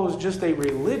follows just a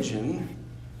religion,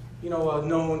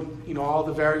 all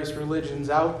the various religions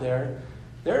out there,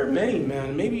 there are many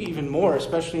men, maybe even more,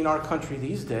 especially in our country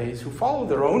these days, who follow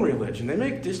their own religion.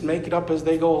 They just make it up as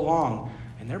they go along,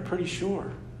 and they're pretty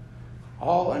sure.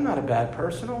 Oh, I'm not a bad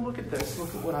person. Oh, look at this.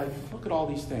 Look at all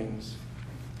these things.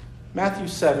 Matthew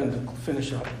 7 to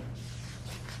finish up.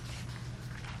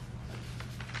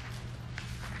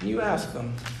 You ask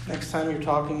them, next time you're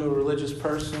talking to a religious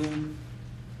person,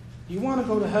 you want to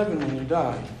go to heaven when you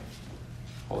die?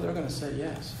 Oh, they're going to say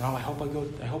yes. No, I hope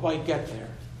I get there.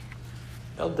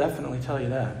 They'll definitely tell you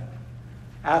that.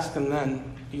 Ask them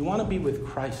then, do you want to be with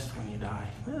Christ when you die?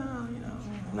 Well,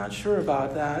 I'm not sure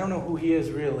about that. I don't know who he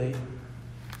is really.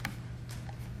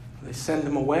 They send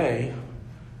him away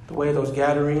the way those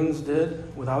Gadarenes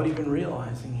did without even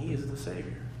realizing he is the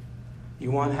Savior.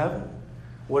 You want heaven?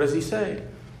 What does he say?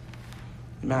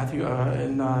 In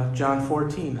John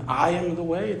 14, I am the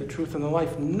way, the truth, and the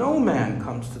life. No man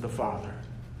comes to the Father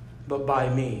but by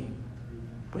me.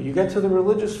 But you get to the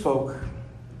religious folk,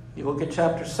 you look at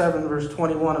chapter 7, verse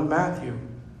 21 of Matthew.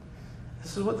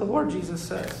 This is what the Lord Jesus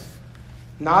says.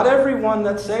 Not everyone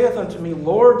that saith unto me,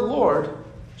 Lord, Lord,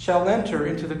 shall enter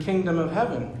into the kingdom of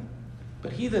heaven,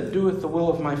 but he that doeth the will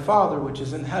of my Father which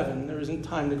is in heaven. There isn't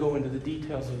time to go into the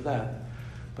details of that.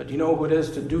 But you know who it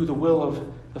is to do the will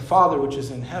of the Father which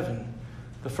is in heaven.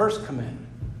 The first command,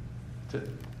 to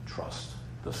trust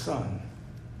the Son,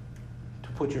 to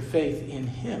put your faith in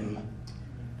him,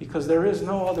 because there is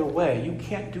no other way. You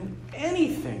can't do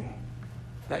anything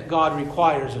that God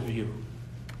requires of you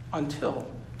until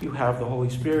you have the Holy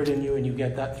Spirit in you, and you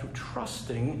get that through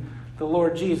trusting the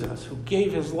Lord Jesus, who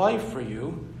gave his life for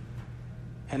you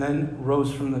and then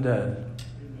rose from the dead.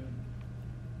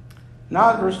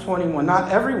 Not, verse 21,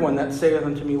 not everyone that saith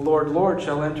unto me, Lord, Lord,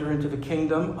 shall enter into the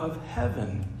kingdom of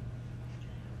heaven,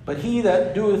 but he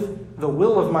that doeth the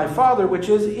will of my Father which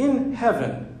is in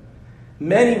heaven.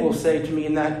 Many will say to me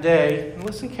in that day, and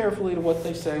listen carefully to what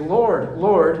they say, Lord,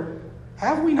 Lord,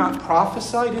 have we not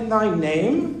prophesied in thy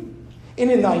name?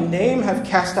 And in thy name have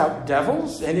cast out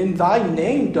devils? And in thy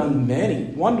name done many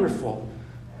wonderful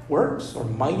works or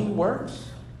mighty works?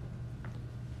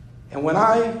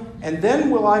 And then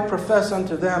will I profess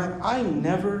unto them, I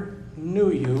never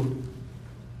knew you.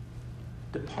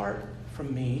 Depart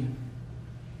from me,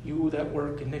 you that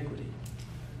work iniquity.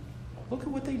 Look at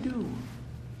what they do.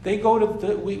 They go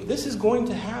to this is going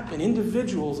to happen.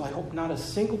 Individuals, I hope not a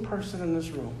single person in this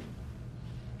room.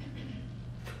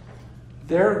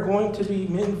 There are going to be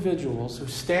individuals who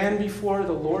stand before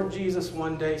the Lord Jesus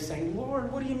one day saying,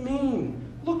 Lord, what do you mean?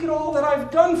 Look at all that I've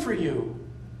done for you.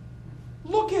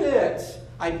 Look at it.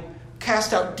 I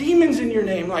cast out demons in your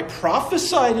name. I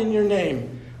prophesied in your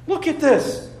name. Look at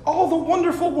this. All the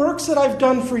wonderful works that I've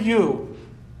done for you.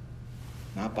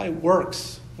 Not by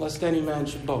works, lest any man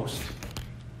should boast.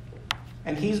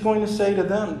 And he's going to say to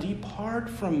them, depart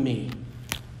from me.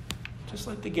 Just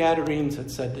like the Gadarenes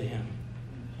had said to him.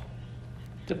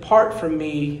 Depart from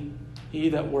me, ye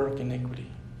that work iniquity.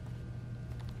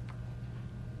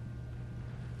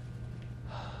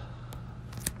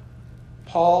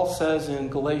 Paul says in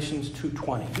Galatians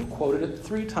 2:20, you quoted it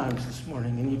 3 times this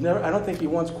morning, and I don't think you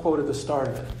once quoted the start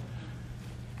of it.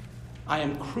 I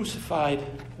am crucified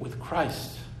with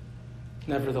Christ.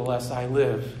 Nevertheless, I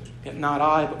live. Yet not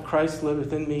I, but Christ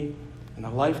liveth in me. And the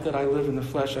life that I live in the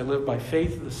flesh, I live by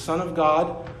faith of the Son of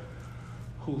God,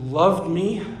 who loved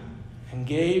me and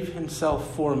gave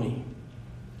himself for me.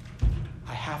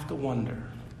 I have to wonder,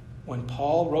 when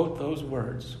Paul wrote those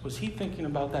words, was he thinking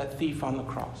about that thief on the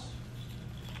cross?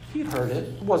 He'd heard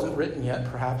it. It wasn't written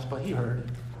yet, perhaps, but he heard it.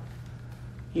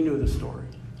 He knew the story.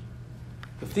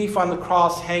 The thief on the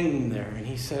cross hanging there, and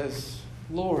he says,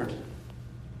 Lord,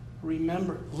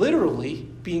 remember, literally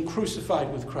being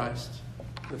crucified with Christ,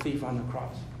 the thief on the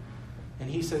cross. And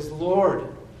he says, Lord,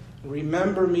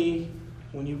 remember me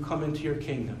when you come into your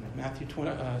kingdom.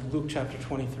 Luke chapter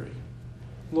 23.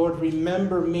 Lord,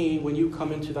 remember me when you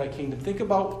come into thy kingdom. Think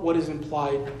about what is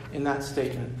implied in that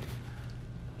statement.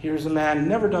 Here's a man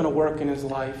never done a work in his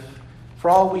life.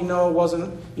 For all we know,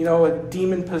 wasn't, a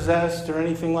demon possessed or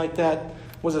anything like that.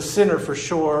 Was a sinner for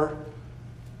sure.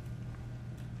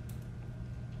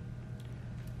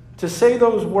 To say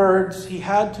those words, he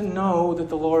had to know that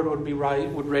the Lord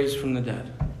would raise from the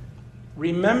dead.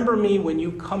 Remember me when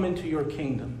you come into your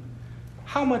kingdom.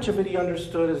 How much of it he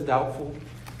understood is doubtful.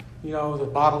 The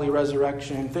bodily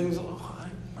resurrection, things,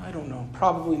 I don't know,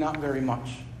 probably not very much.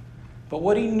 But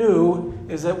what he knew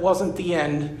is that it wasn't the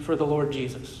end for the Lord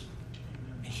Jesus.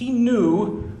 He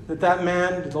knew that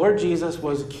man, the Lord Jesus,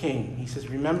 was king. He says,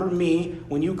 remember me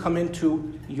when you come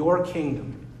into your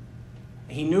kingdom.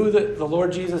 He knew that the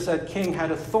Lord Jesus, as king,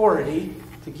 had authority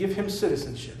to give him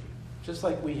citizenship, just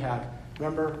like we have.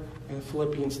 Remember in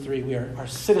Philippians 3, our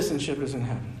citizenship is in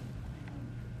heaven.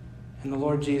 And the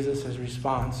Lord Jesus, his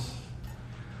response,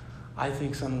 I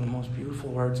think some of the most beautiful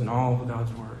words in all of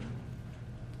God's word.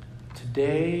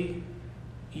 Today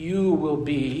you will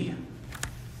be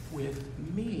with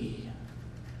me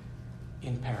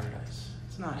in paradise.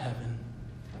 It's not heaven.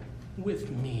 With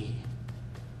me.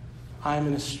 I am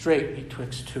in a strait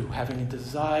betwixt two, having a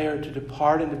desire to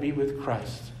depart and to be with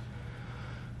Christ,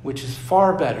 which is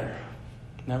far better.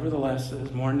 Nevertheless, it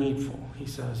is more needful, he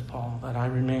says, Paul, that I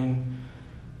remain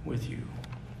with you.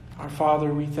 Our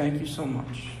Father, we thank you so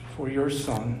much for your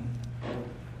Son,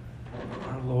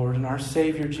 our Lord and our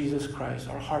Savior, Jesus Christ.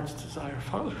 Our heart's desire,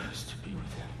 Father, is to be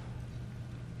with him.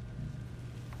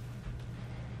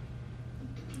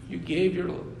 He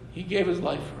gave his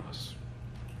life for us.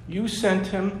 You sent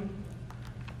him.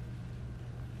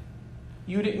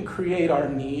 You didn't create our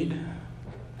need.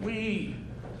 We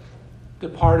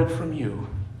departed from you.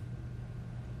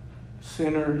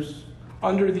 Sinners,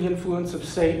 under the influence of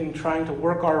Satan, trying to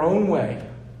work our own way.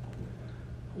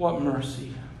 What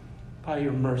mercy. By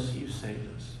your mercy you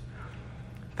saved us.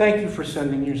 Thank you for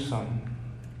sending your Son.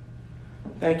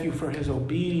 Thank you for his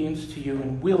obedience to you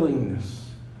and willingness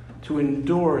to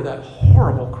endure that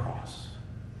horrible cross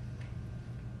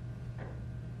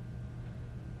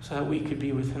so that we could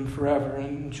be with him forever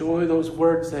and enjoy those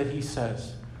words that he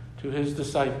says to his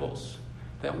disciples,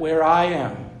 that where I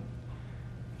am,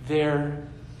 there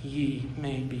ye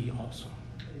may be also.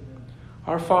 Amen.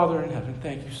 Our Father in heaven,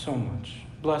 thank you so much.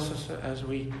 Bless us as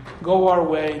we go our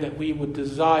way, that we would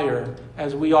desire,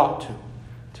 as we ought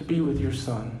to be with your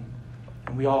Son.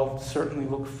 And we all certainly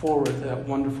look forward to that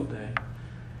wonderful day.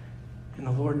 In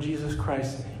the Lord Jesus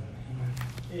Christ's name,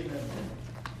 amen.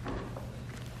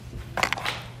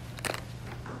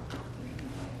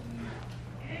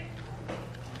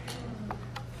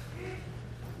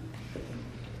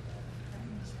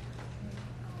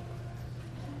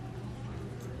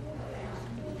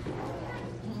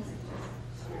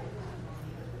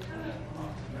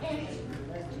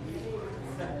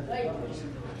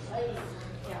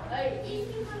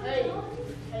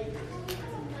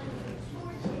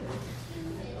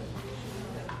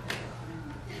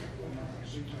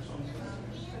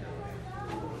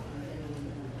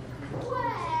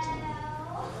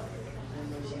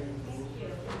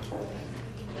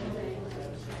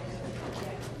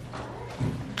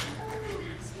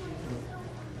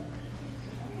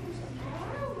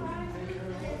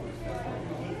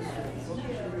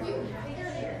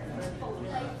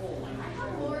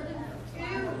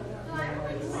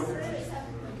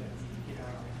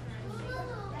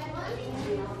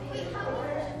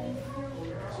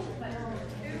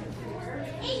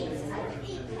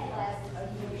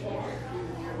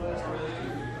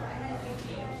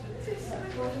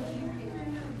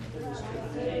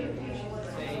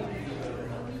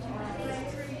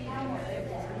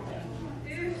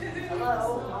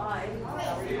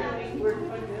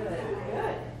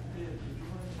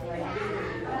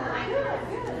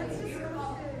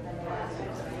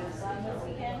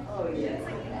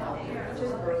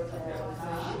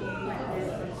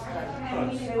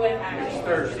 Amen. It's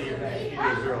Thursday. It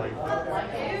is early.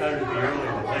 Better to be early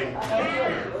than late.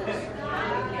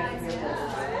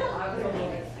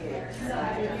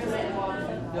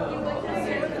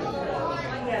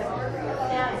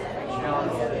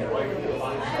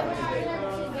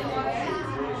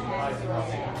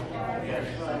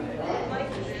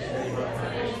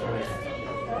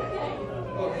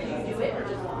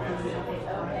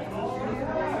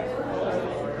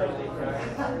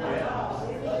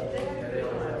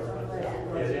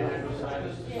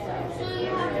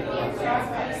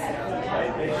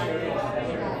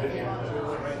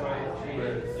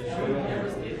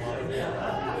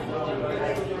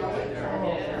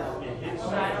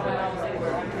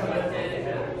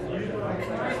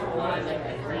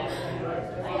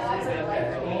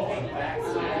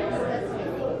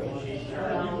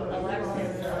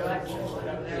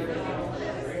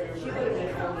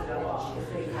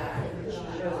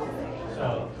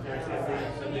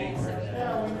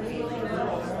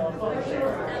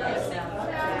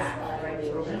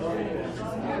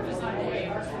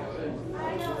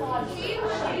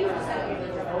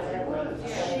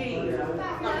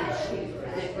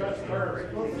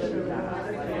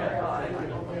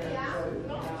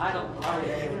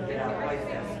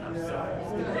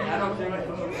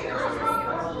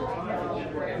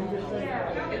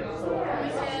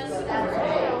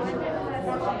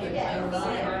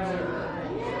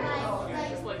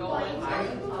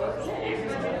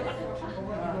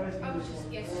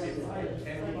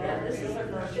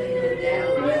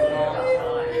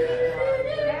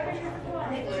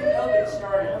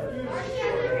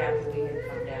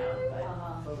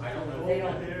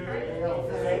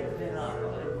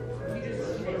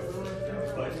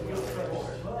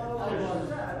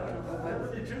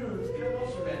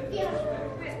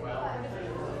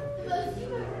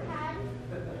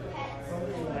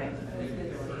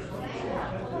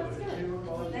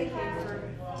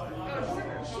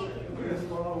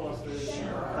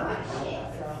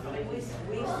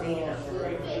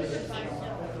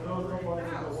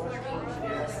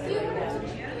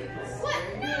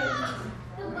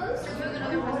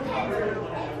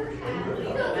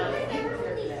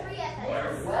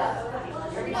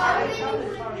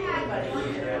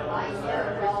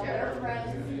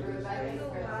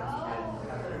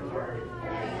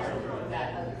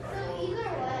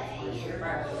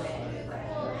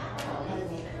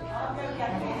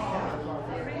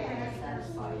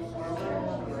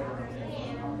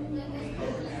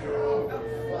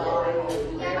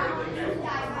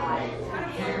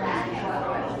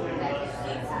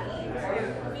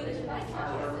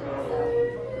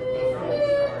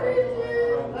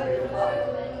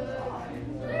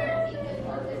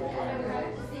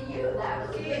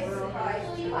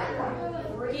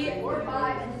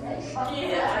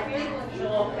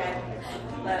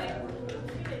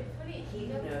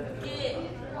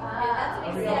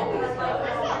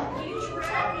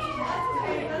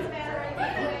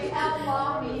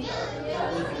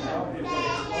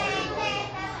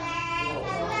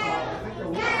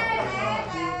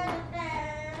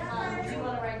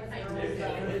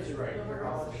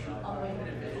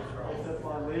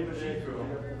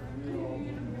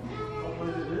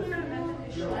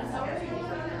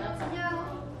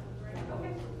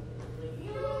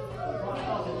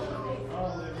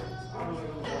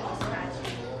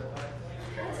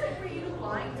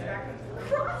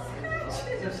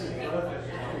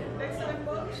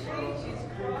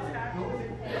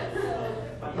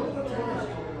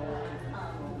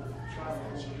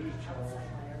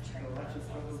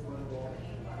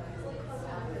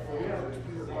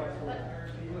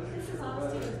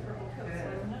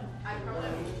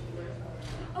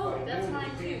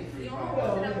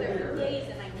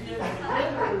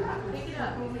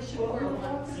 wish you were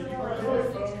once. It's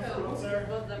codes,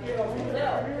 both of them.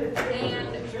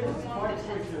 And this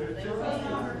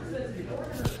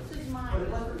is mine.